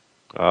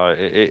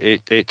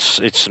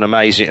 It's an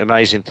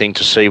amazing thing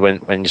to see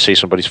when you see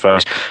somebody's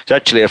face. It's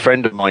actually a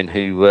friend of mine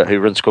who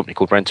runs a company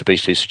called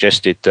Rent-A-Beast who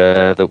suggested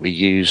that we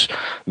use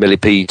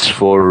millipedes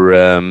for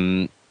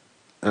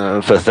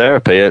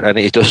therapy, and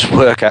it does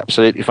work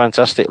absolutely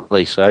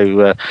fantastically.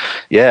 So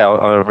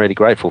I'm really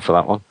grateful for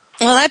that one.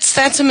 Well,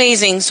 that's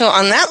amazing. So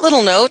on that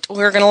little note,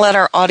 we're going to let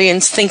our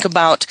audience think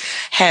about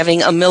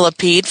having a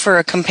millipede for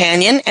a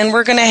companion, and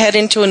we're going to head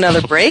into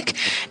another break,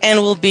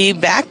 and we'll be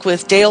back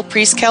with Dale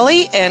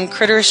Preece-Kelly and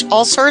Critterish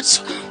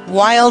Allsorts,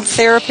 wild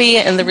therapy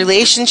and the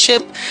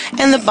relationship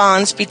and the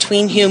bonds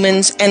between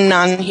humans and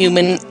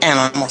non-human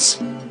animals.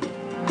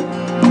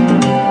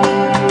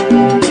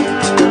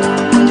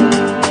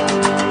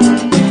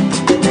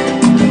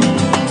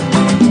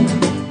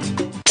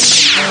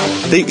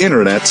 The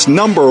Internet's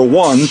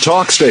 #1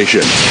 talk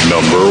station.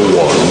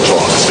 #1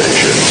 talk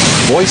station.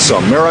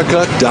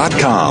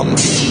 VoiceAmerica.com.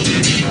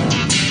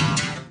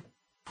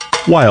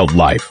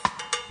 Wildlife.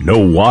 No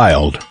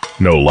wild,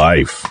 no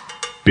life.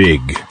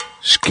 Big,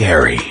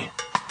 scary,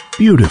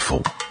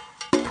 beautiful.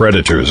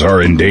 Predators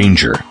are in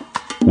danger.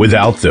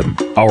 Without them,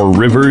 our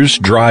rivers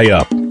dry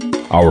up,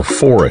 our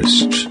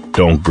forests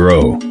don't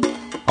grow,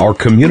 our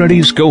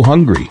communities go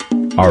hungry,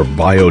 our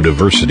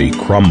biodiversity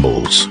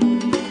crumbles.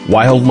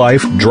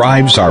 Wildlife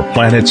drives our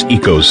planet's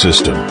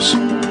ecosystems.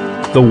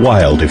 The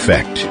Wild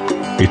Effect.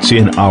 It's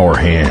in our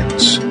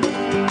hands.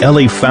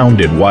 Ellie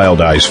founded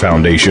Wild Eyes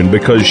Foundation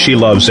because she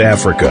loves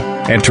Africa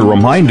and to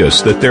remind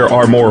us that there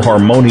are more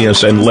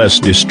harmonious and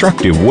less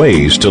destructive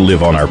ways to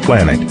live on our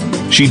planet.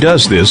 She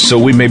does this so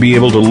we may be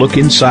able to look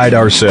inside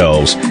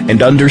ourselves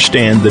and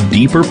understand the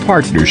deeper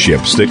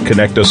partnerships that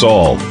connect us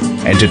all,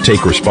 and to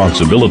take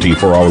responsibility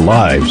for our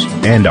lives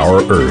and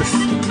our Earth.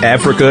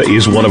 Africa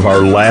is one of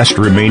our last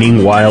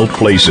remaining wild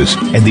places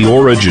and the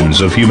origins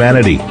of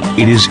humanity.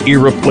 It is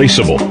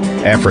irreplaceable.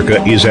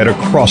 Africa is at a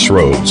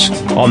crossroads,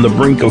 on the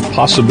brink of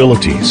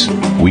possibilities.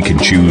 We can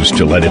choose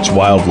to let its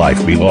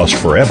wildlife be lost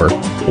forever,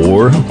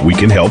 or we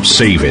can help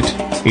save it.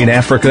 In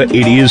Africa,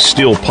 it is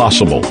still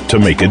possible to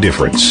make a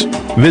difference.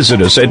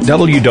 Visit us at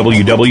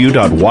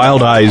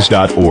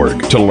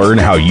www.wildeyes.org to learn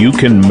how you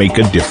can make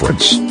a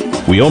difference.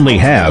 We only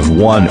have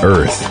one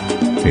Earth.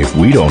 If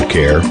we don't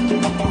care,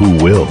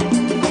 who will?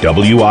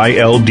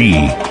 WILDIZE.org.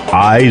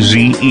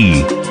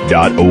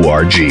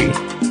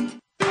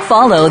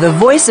 Follow the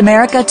Voice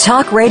America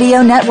Talk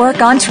Radio Network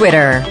on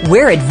Twitter.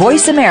 We're at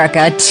Voice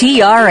America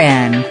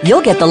TRN.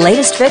 You'll get the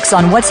latest fix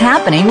on what's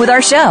happening with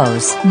our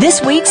shows,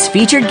 this week's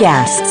featured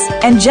guests,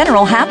 and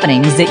general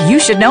happenings that you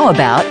should know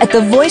about at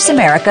the Voice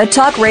America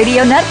Talk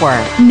Radio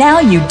Network. Now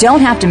you don't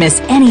have to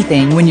miss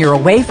anything when you're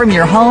away from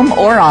your home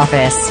or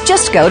office.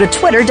 Just go to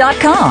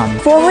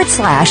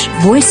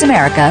twitter.com/Voice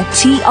America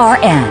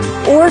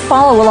TRN or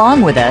follow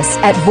along with us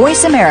at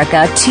Voice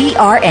America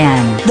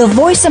TRN, the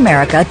Voice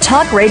America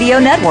Talk Radio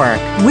Network.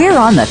 We're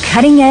on the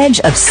cutting edge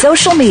of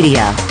social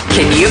media.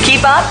 Can you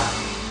keep up?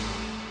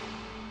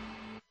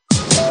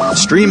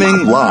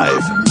 Streaming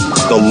live.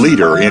 The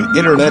leader in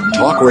Internet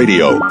talk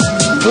radio.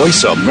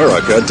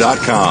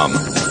 VoiceAmerica.com.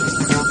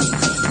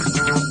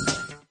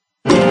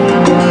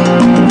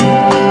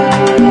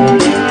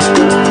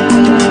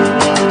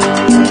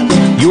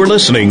 You're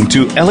listening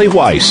to Ellie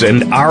Weiss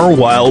and Our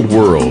Wild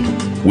World.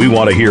 We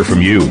want to hear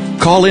from you.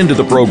 Call into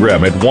the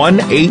program at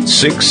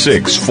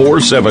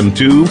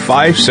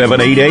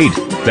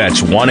 1-866-472-5788.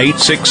 That's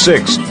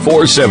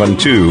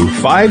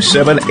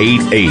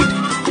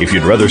 1-866-472-5788. If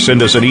you'd rather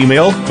send us an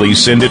email,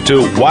 please send it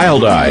to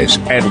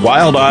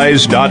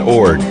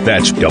wildeyes@wildeyes.org.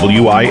 That's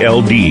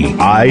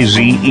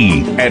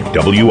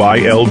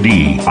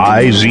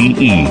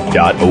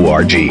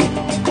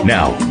WILDIZE@WILDIZE.org.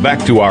 Now,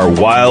 back to our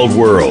wild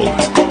world.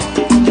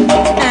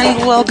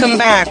 And welcome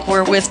back.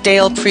 We're with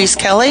Dale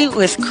Preece-Kelly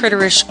with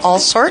Critterish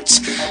Allsorts.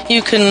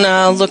 You can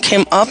look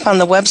him up on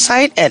the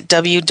website at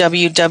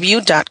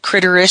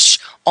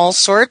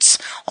www.critterishallsorts,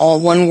 all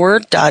one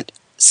word,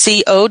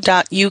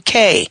 .co.uk.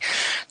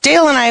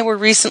 Dale and I were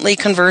recently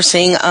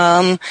conversing,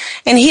 and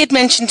he had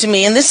mentioned to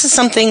me, and this is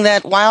something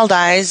that Wild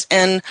Eyes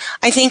and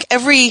I think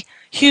every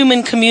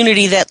human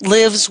community that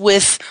lives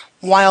with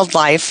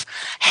wildlife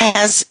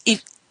has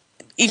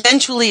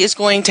eventually is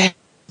going to have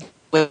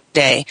a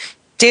day.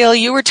 Dale,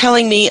 you were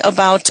telling me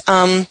about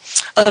a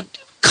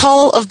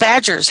cull of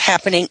badgers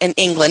happening in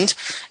England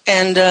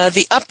and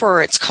the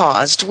uproar it's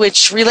caused,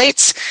 which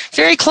relates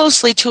very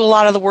closely to a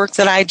lot of the work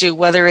that I do,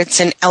 whether it's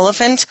an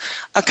elephant,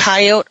 a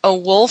coyote, a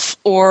wolf,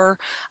 or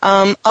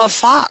a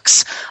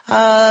fox.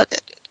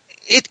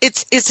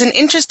 It's an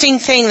interesting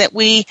thing that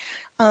we,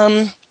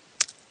 in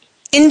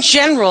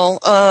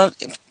general,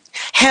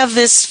 have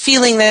this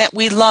feeling that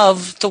we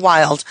love the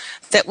wild,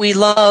 that we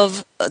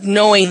love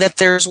knowing that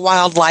there's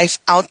wildlife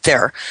out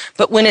there.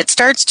 But when it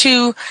starts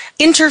to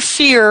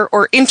interfere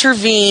or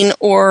intervene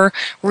or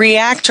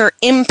react or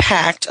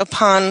impact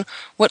upon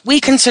what we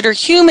consider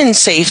human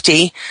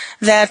safety,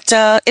 that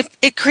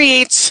it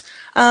creates,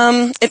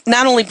 it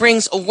not only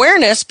brings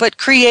awareness, but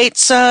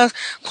creates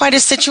quite a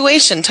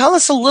situation. Tell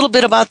us a little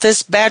bit about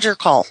this badger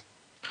call.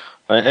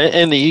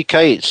 In the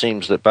UK, it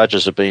seems that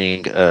badgers are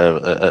being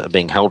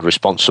held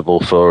responsible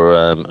for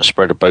a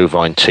spread of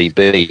bovine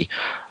TB.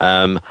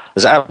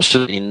 There's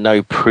absolutely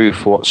no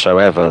proof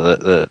whatsoever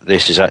that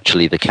this is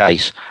actually the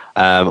case,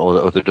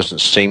 or there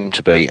doesn't seem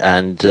to be.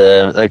 And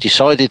they've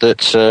decided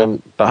that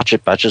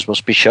badgers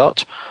must be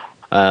shot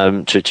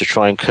to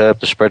try and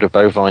curb the spread of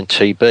bovine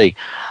TB.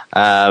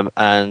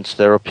 And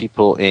there are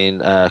people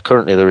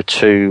currently there are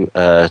two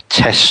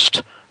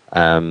test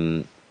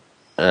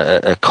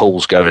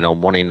calls going on,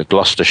 one in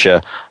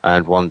Gloucestershire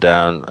and one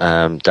down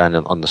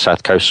on the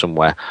south coast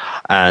somewhere.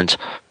 And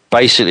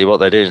basically what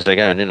they're doing is they're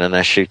going in and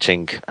they're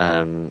shooting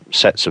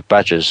sets of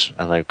badgers,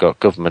 and they've got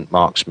government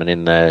marksmen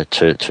in there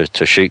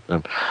to shoot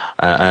them.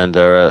 And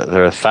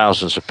there are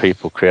thousands of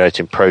people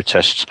creating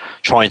protests,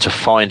 trying to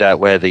find out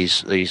where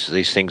these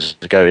things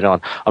are going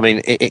on. I mean,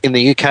 in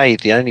the UK,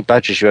 the only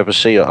badgers you ever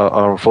see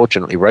are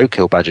unfortunately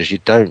roadkill badgers. You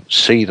don't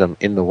see them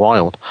in the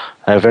wild.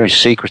 They're very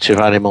secretive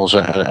animals,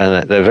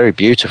 and they're very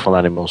beautiful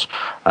animals.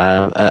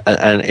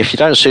 And if you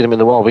don't see them in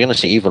the wild, we're going to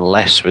see even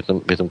less with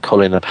them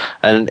culling them.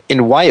 And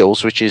in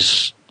Wales, which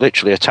is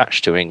literally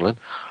attached to England,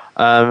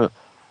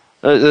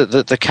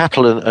 The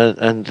cattle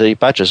and the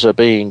badgers are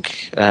being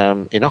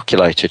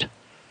inoculated.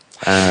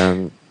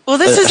 Well,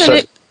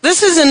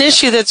 this is an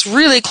issue that's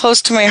really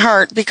close to my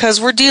heart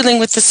because we're dealing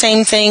with the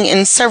same thing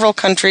in several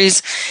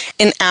countries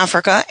in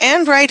Africa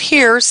and right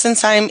here,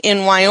 since I'm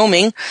in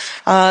Wyoming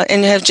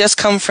and have just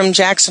come from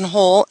Jackson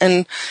Hole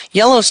and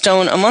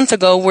Yellowstone a month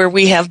ago, where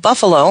we have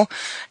buffalo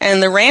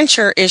and the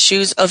rancher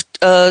issues of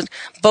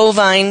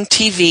bovine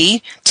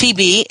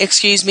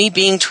TB,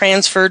 being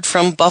transferred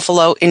from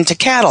buffalo into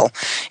cattle.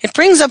 It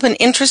brings up an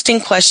interesting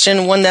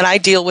question, one that I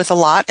deal with a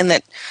lot, and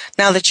that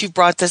now that you've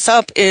brought this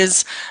up,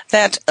 is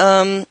that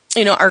our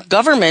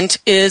government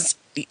is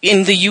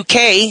in the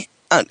UK,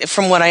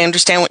 from what I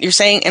understand what you're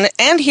saying,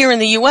 and here in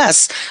the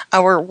U.S.,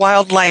 our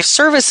wildlife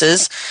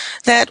services,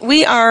 that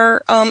we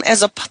are,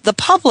 the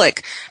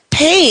public,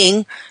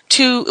 paying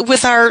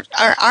with our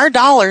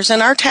dollars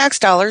and our tax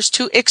dollars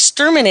to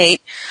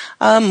exterminate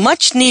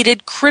much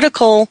needed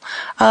critical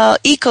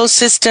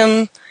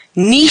ecosystem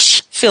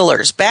niche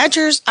fillers.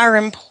 Badgers are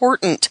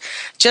important,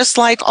 just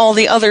like all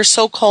the other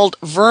so-called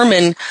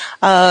vermin.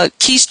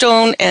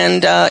 Keystone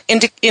and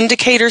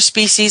indicator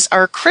species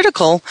are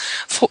critical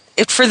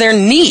for their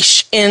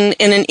niche in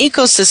an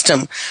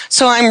ecosystem.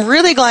 So I'm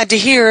really glad to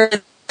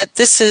hear that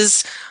this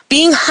is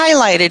being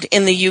highlighted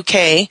in the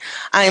UK.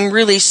 I'm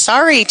really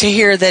sorry to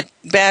hear that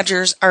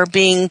badgers are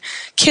being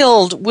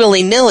killed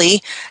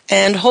willy-nilly,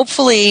 and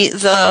hopefully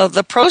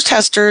the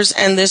protesters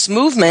and this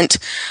movement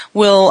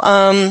will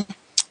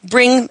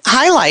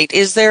highlight.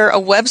 Is there a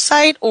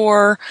website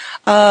or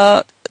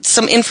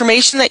some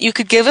information that you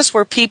could give us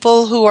where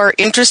people who are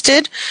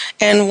interested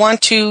and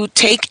want to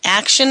take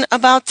action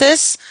about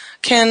this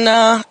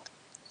can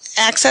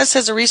access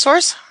as a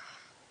resource?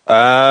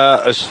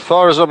 As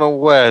far as I'm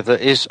aware, there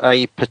is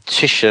a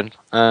petition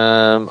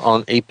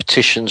on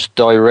ePetitions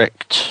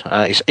Direct.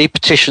 It's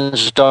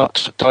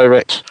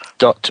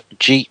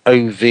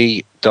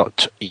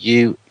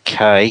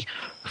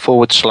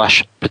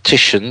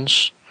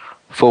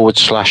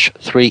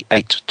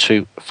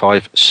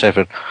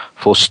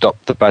for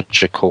Stop the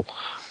Badger Call.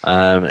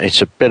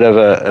 It's a bit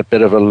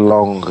of a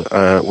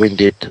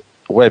long-winded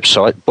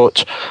website,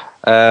 but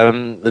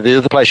the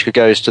other place you could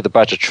go is to the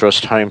Badger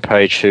Trust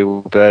homepage, who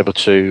will be able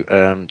to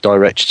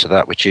direct you to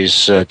that, which is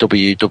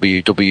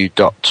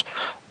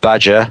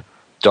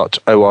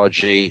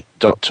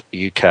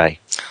www.badger.org.uk.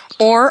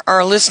 Or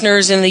our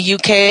listeners in the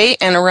UK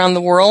and around the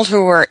world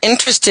who are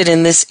interested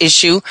in this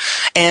issue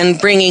and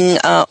bringing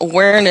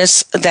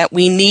awareness that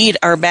we need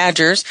our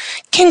badgers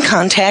can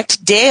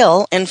contact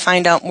Dale and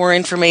find out more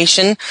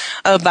information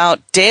about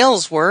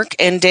Dale's work,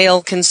 and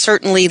Dale can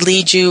certainly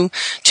lead you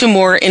to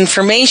more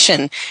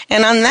information.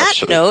 And on that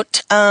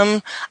note,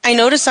 I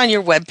notice on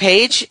your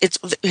webpage it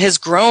has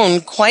grown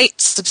quite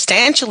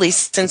substantially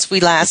since we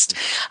last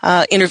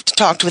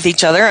talked with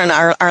each other on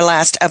our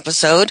last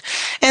episode,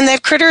 and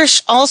that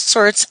Critterish Allsorts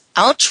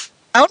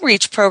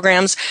outreach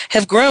programs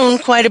have grown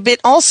quite a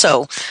bit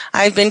also.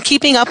 I've been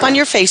keeping up on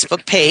your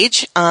Facebook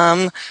page,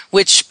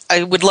 which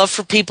I would love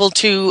for people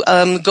to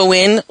go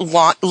in,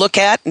 look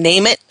at,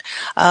 name it,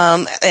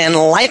 and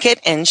like it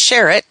and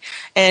share it,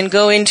 and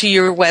go into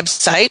your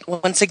website.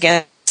 Once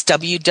again, it's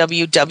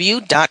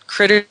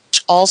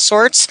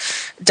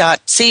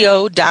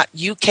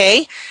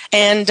www.critterishallsorts.co.uk,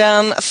 and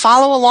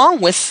follow along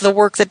with the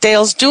work that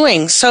Dale's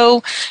doing.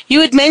 So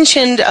you had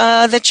mentioned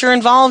that you're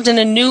involved in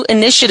a new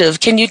initiative.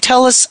 Can you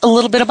tell us a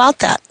little bit about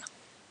that?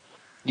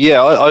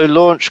 Yeah, I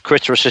launched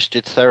Critter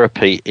Assisted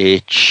Therapy,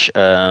 which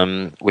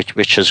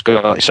has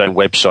got its own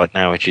website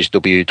now, which is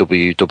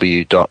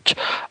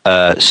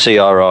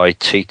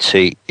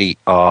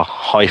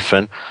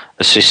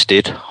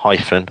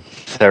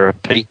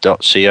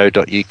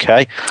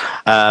www.critter-assisted-therapy.co.uk,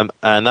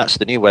 and that's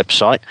the new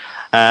website.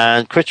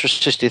 And Critter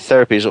Assisted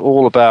Therapy is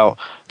all about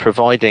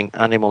providing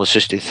animal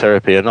assisted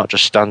therapy, and not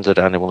just standard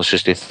animal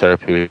assisted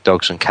therapy with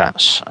dogs and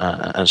cats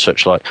and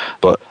such like,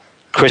 but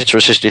Critter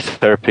Assisted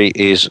Therapy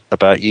is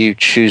about you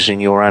choosing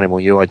your animal,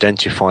 you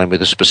identifying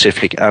with a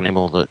specific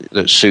animal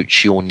that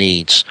suits your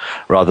needs,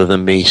 rather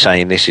than me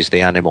saying this is the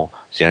animal,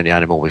 it's the only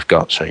animal we've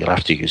got, so you'll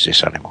have to use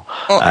this animal.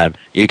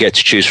 You get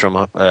to choose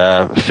from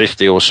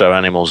 50 or so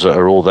animals that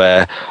are all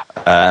there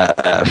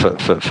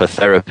for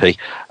therapy,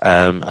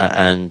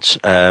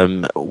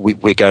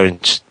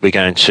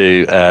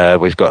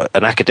 we've got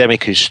an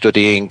academic who's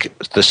studying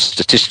the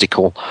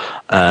statistical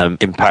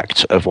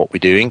impact of what we're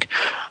doing.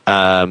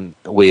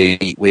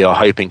 We are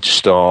hoping to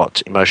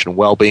start emotional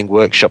well-being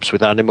workshops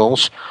with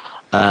animals.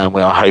 We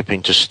are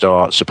hoping to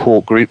start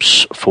support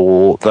groups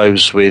for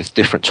those with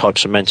different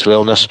types of mental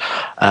illness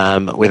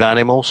with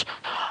animals,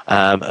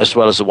 as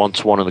well as the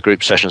one-to-one and the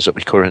group sessions that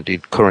we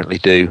currently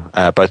do,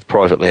 both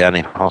privately and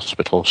in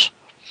hospitals.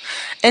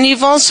 And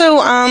you've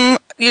also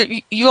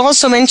you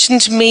also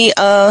mentioned to me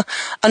a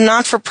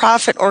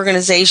not-for-profit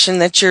organization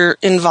that you're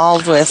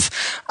involved with,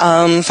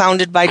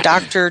 founded by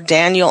Dr.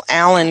 Daniel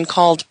Allen,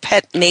 called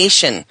Pet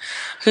Nation,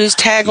 whose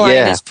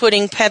tagline is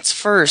putting pets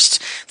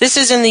first. This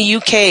is in the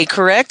UK,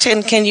 correct?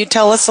 And can you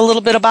tell us a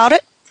little bit about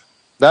it?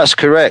 That's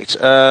correct.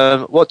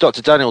 What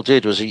Dr. Daniel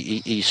did was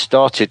he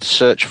started to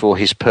search for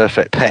his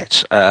perfect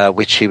pet,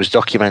 which he was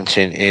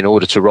documenting in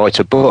order to write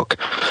a book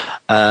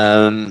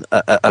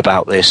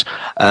about this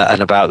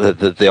and about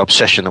the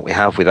obsession that we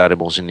have with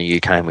animals in the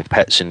UK and with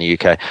pets in the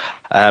UK.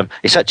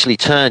 It's actually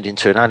turned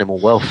into an animal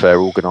welfare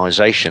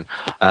organisation,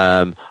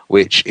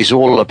 which is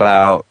all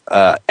about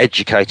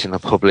educating the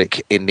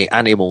public in the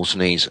animal's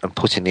needs and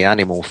putting the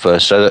animal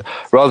first, so that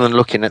rather than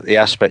looking at the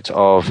aspect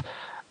of,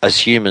 as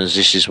humans,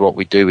 this is what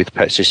we do with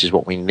pets, this is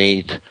what we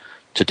need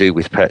to do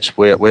with pets.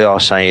 We are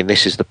saying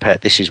this is the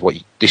pet, this is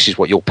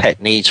what your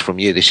pet needs from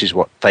you, this is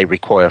what they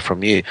require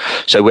from you.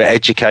 So we're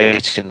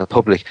educating the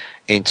public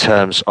in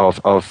terms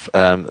of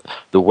the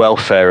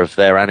welfare of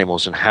their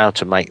animals and how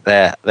to make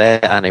their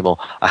animal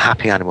a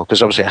happy animal,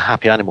 because obviously a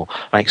happy animal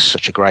makes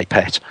such a great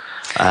pet.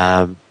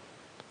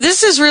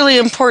 This is really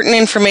important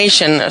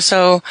information,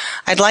 so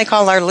I'd like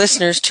all our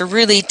listeners to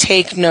really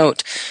take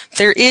note.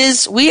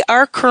 We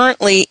are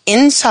currently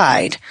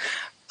inside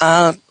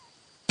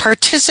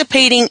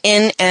participating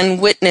in and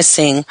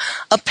witnessing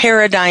a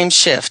paradigm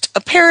shift.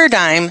 A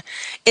paradigm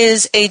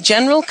is a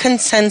general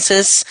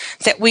consensus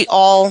that we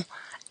all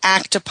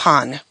act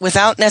upon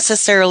without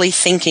necessarily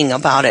thinking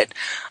about it.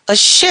 A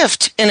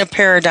shift in a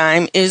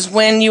paradigm is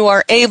when you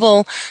are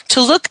able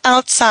to look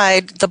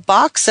outside the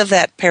box of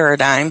that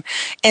paradigm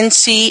and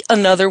see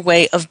another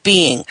way of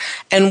being.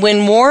 And when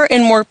more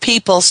and more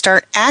people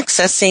start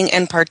accessing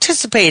and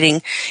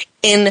participating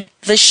in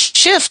the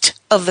shift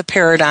of the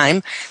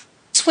paradigm,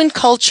 that's when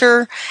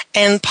culture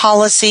and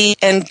policy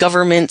and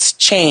governments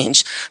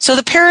change. So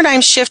the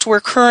paradigm shift we're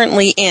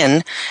currently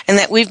in and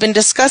that we've been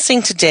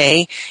discussing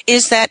today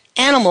is that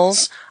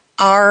animals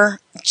are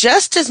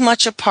just as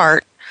much a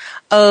part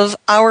of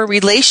our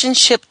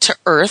relationship to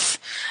Earth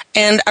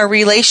and our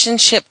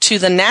relationship to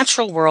the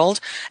natural world,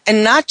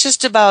 and not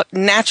just about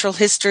natural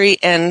history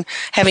and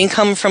having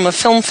come from a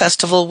film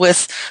festival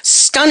with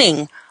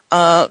stunning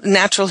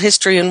natural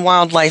history and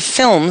wildlife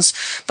films,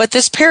 but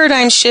this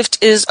paradigm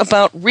shift is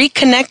about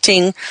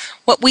reconnecting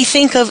what we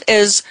think of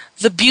as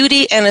the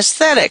beauty and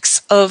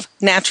aesthetics of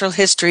natural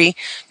history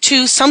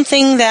to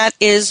something that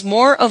is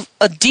more of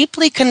a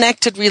deeply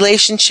connected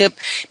relationship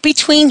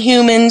between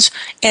humans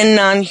and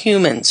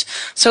non-humans.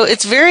 So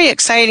it's very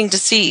exciting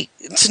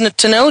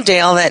to know,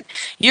 Dale, that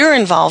you're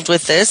involved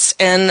with this,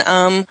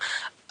 and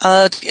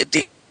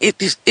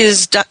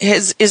is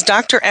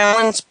Dr.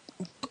 Allen's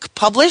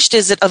published?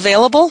 Is it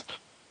available?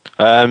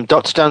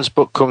 Dr. Dan's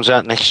book comes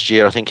out next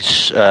year. I think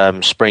it's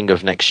spring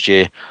of next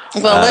year.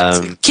 Well,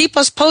 let's keep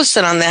us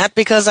posted on that,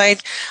 because I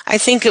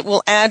think it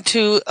will add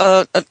to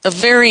a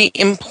very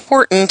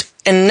important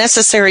and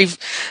necessary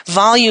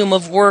volume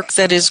of work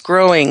that is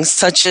growing,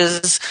 such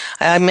as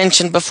I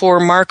mentioned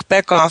before, Mark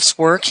Bekoff's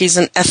work. He's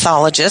an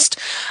ethologist,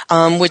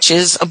 which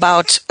is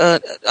about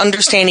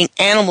understanding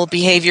animal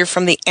behavior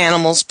from the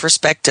animal's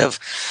perspective.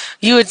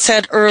 You had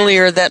said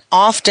earlier that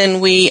often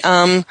we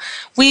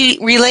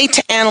relate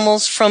to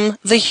animals from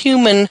the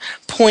human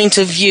point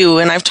of view,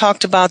 and I've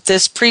talked about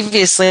this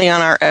previously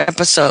on our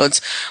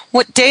episodes.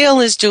 What Dale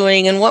is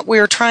doing and what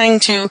we're trying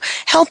to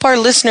help our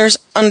listeners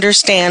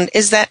understand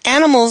is that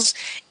animals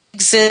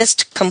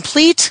exist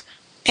complete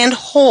and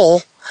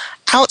whole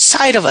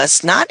outside of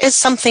us, not as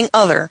something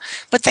other,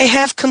 but they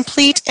have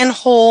complete and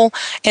whole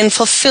and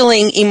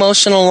fulfilling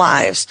emotional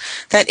lives.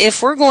 That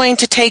if we're going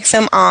to take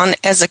them on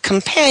as a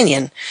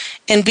companion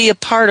and be a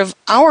part of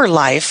our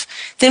life,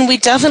 then we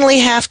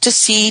definitely have to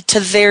see to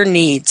their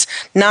needs,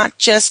 not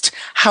just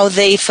how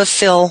they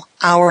fulfill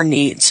our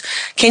needs.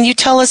 Can you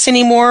tell us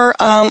any more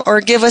or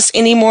give us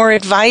any more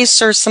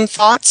advice or some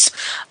thoughts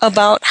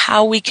about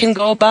how we can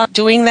go about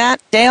doing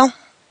that, Dale?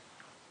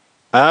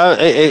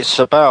 It's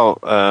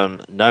about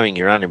knowing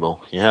your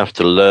animal. You have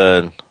to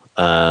learn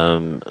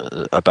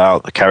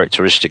about the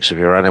characteristics of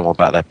your animal,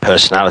 about their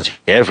personality.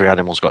 Every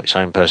animal's got its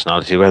own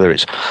personality, whether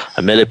it's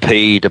a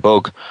millipede, a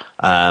bug,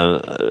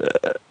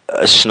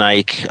 a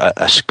snake,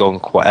 a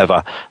skunk,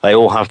 whatever. They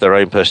all have their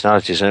own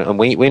personalities, and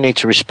we need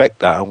to respect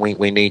that, and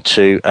we need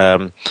to,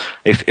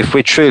 if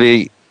we're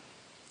truly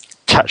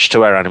attached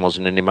to our animals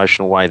in an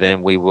emotional way,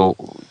 then we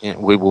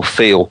will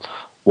feel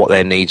what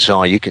their needs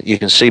are. You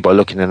can see by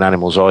looking in an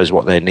animal's eyes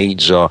what their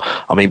needs are.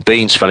 I mean,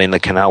 Beans fell in the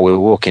canal. We were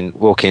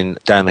walking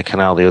down the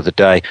canal the other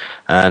day,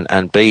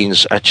 and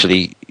Beans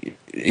actually,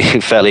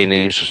 he fell in.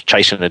 He was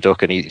chasing a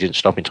duck, and he didn't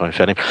stop in time.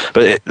 Fell in.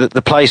 But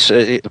the place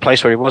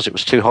where he was, it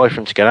was too high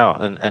for him to get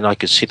out, and I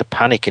could see the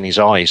panic in his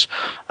eyes,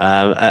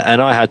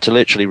 and I had to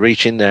literally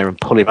reach in there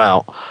and pull him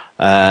out.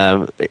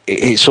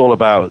 It's all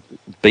about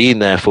being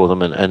there for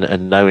them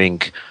and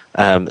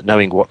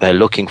knowing what they're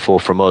looking for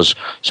from us.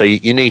 So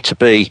you need to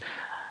be.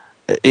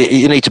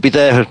 You need to be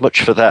there as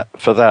much for that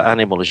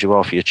animal as you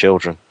are for your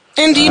children.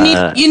 And you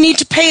need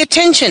to pay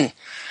attention.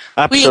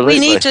 Absolutely. We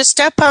need to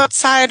step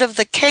outside of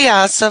the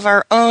chaos of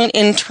our own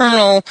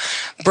internal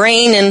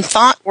brain and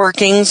thought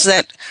workings,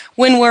 that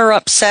when we're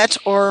upset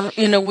or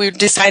we're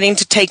deciding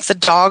to take the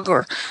dog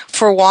or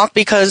for a walk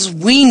because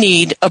we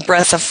need a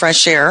breath of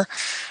fresh air,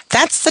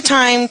 that's the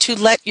time to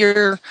let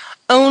your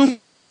own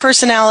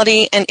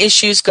personality and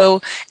issues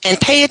go, and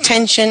pay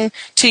attention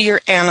to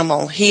your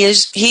animal. He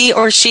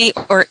or she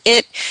or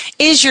it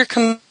is your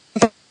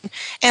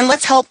and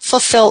let's help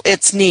fulfill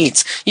its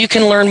needs. You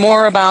can learn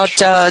more about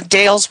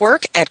Dale's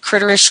work at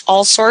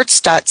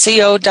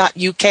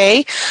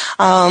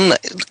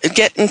critterishallsorts.co.uk.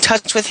 Get in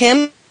touch with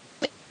him.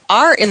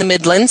 Are in the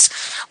Midlands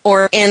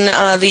or in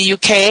the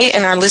UK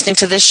and are listening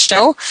to this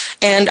show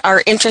and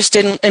are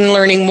interested in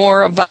learning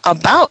more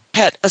about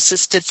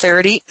pet-assisted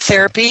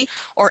therapy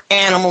or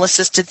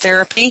animal-assisted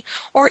therapy,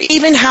 or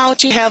even how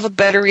to have a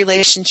better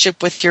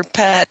relationship with your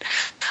pet,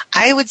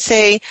 I would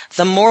say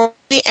the more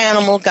the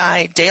animal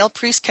guy, Dale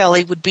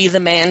Preece-Kelly, would be the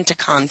man to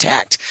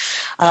contact.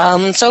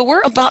 So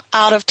we're about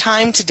out of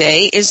time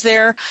today. Is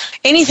there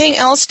anything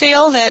else,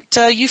 Dale, that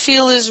you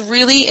feel is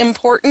really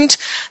important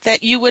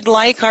that you would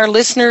like our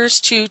listeners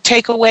to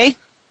take away?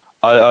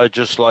 I'd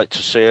just like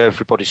to see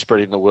everybody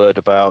spreading the word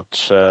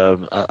about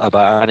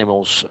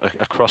animals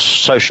across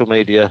social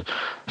media,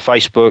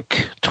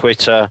 Facebook,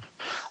 Twitter,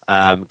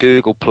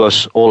 Google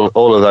Plus,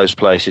 all of those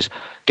places.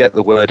 Get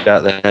the word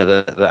out there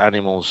that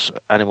animals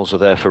are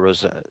there for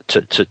us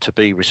to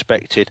be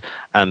respected,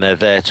 and they're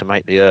there to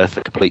make the earth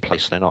a complete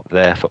place. They're not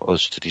there for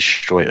us to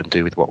destroy it and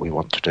do with what we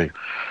want to do.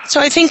 So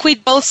I think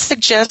we'd both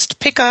suggest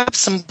pick up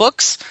some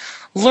books,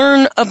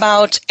 learn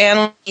about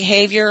animal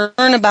behavior,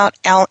 learn about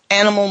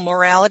animal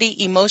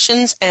morality,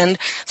 emotions, and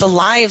the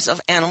lives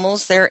of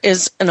animals. There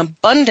is an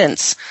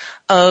abundance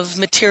of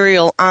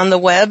material on the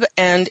web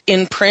and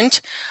in print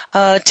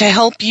to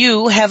help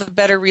you have a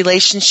better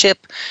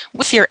relationship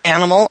with your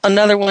animal.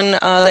 Another one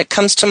that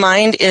comes to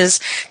mind is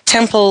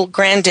Temple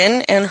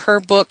Grandin and her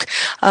book,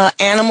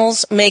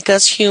 Animals Make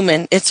Us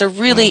Human. It's a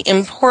really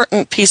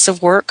important piece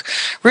of work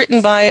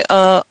written by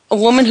a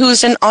woman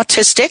who's an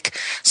autistic,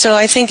 so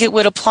I think it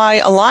would apply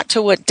a lot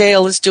to what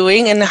Dale is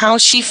doing and how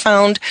she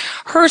found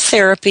her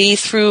therapy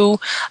through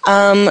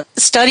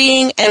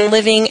studying and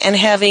living and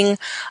having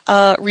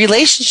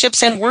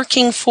relationships and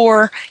working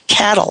for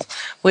cattle,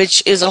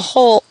 which is a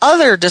whole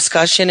other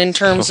discussion in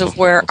terms of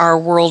where our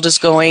world is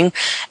going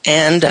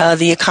and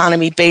the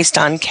economy based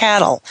on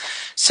cattle.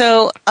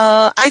 So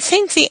I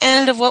think the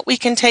end of what we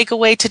can take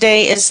away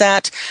today is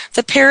that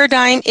the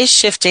paradigm is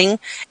shifting.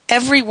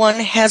 Everyone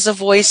has a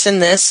voice in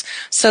this,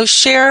 so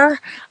share,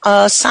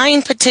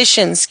 sign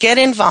petitions, get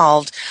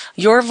involved.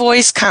 Your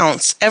voice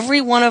counts.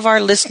 Every one of our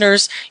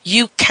listeners,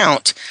 you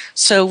count.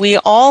 So we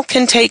all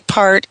can take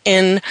part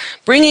in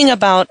bringing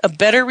about a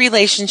better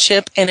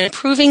relationship and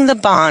improving the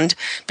bond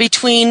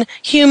between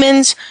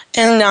humans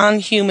and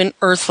non-human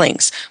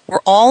earthlings. We're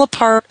all a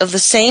part of the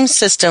same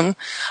system.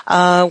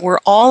 We're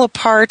all a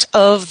part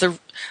of the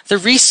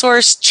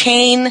resource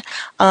chain,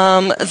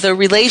 the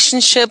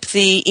relationship,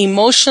 the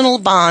emotional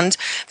bond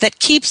that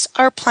keeps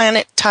our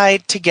planet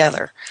tied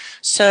together.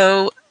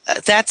 So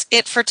that's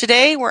it for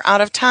today. We're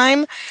out of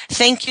time.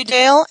 Thank you,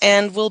 Dale,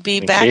 and we'll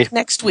be back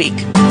next week.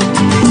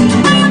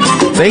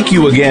 Thank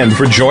you again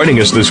for joining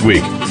us this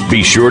week.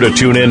 Be sure to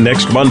tune in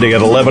next Monday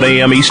at 11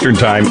 a.m. Eastern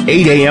Time,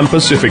 8 a.m.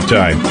 Pacific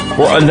Time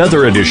for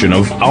another edition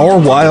of Our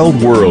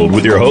Wild World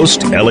with your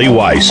host, Ellie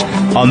Weiss,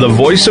 on the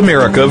Voice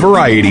America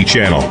Variety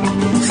Channel.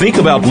 Think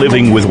about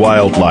living with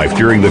wildlife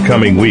during the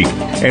coming week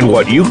and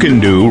what you can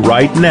do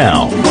right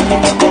now.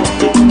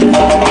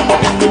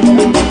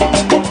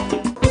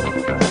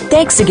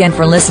 Thanks again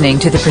for listening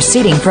to the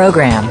preceding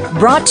program,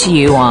 brought to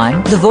you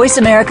on the Voice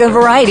America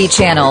Variety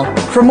Channel.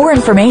 For more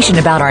information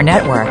about our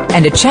network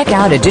and to check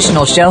out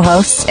additional show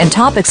hosts and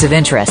topics of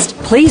interest,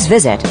 please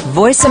visit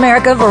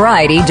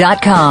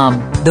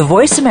voiceamericavariety.com. The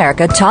Voice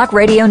America Talk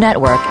Radio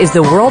Network is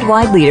the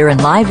worldwide leader in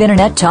live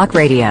Internet talk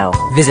radio.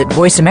 Visit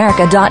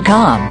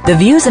voiceamerica.com. The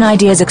views and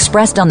ideas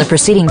expressed on the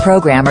preceding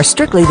program are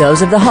strictly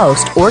those of the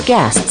host or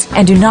guests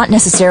and do not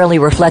necessarily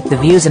reflect the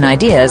views and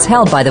ideas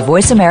held by the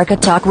Voice America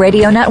Talk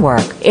Radio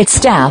Network, its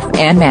staff,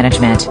 and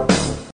management.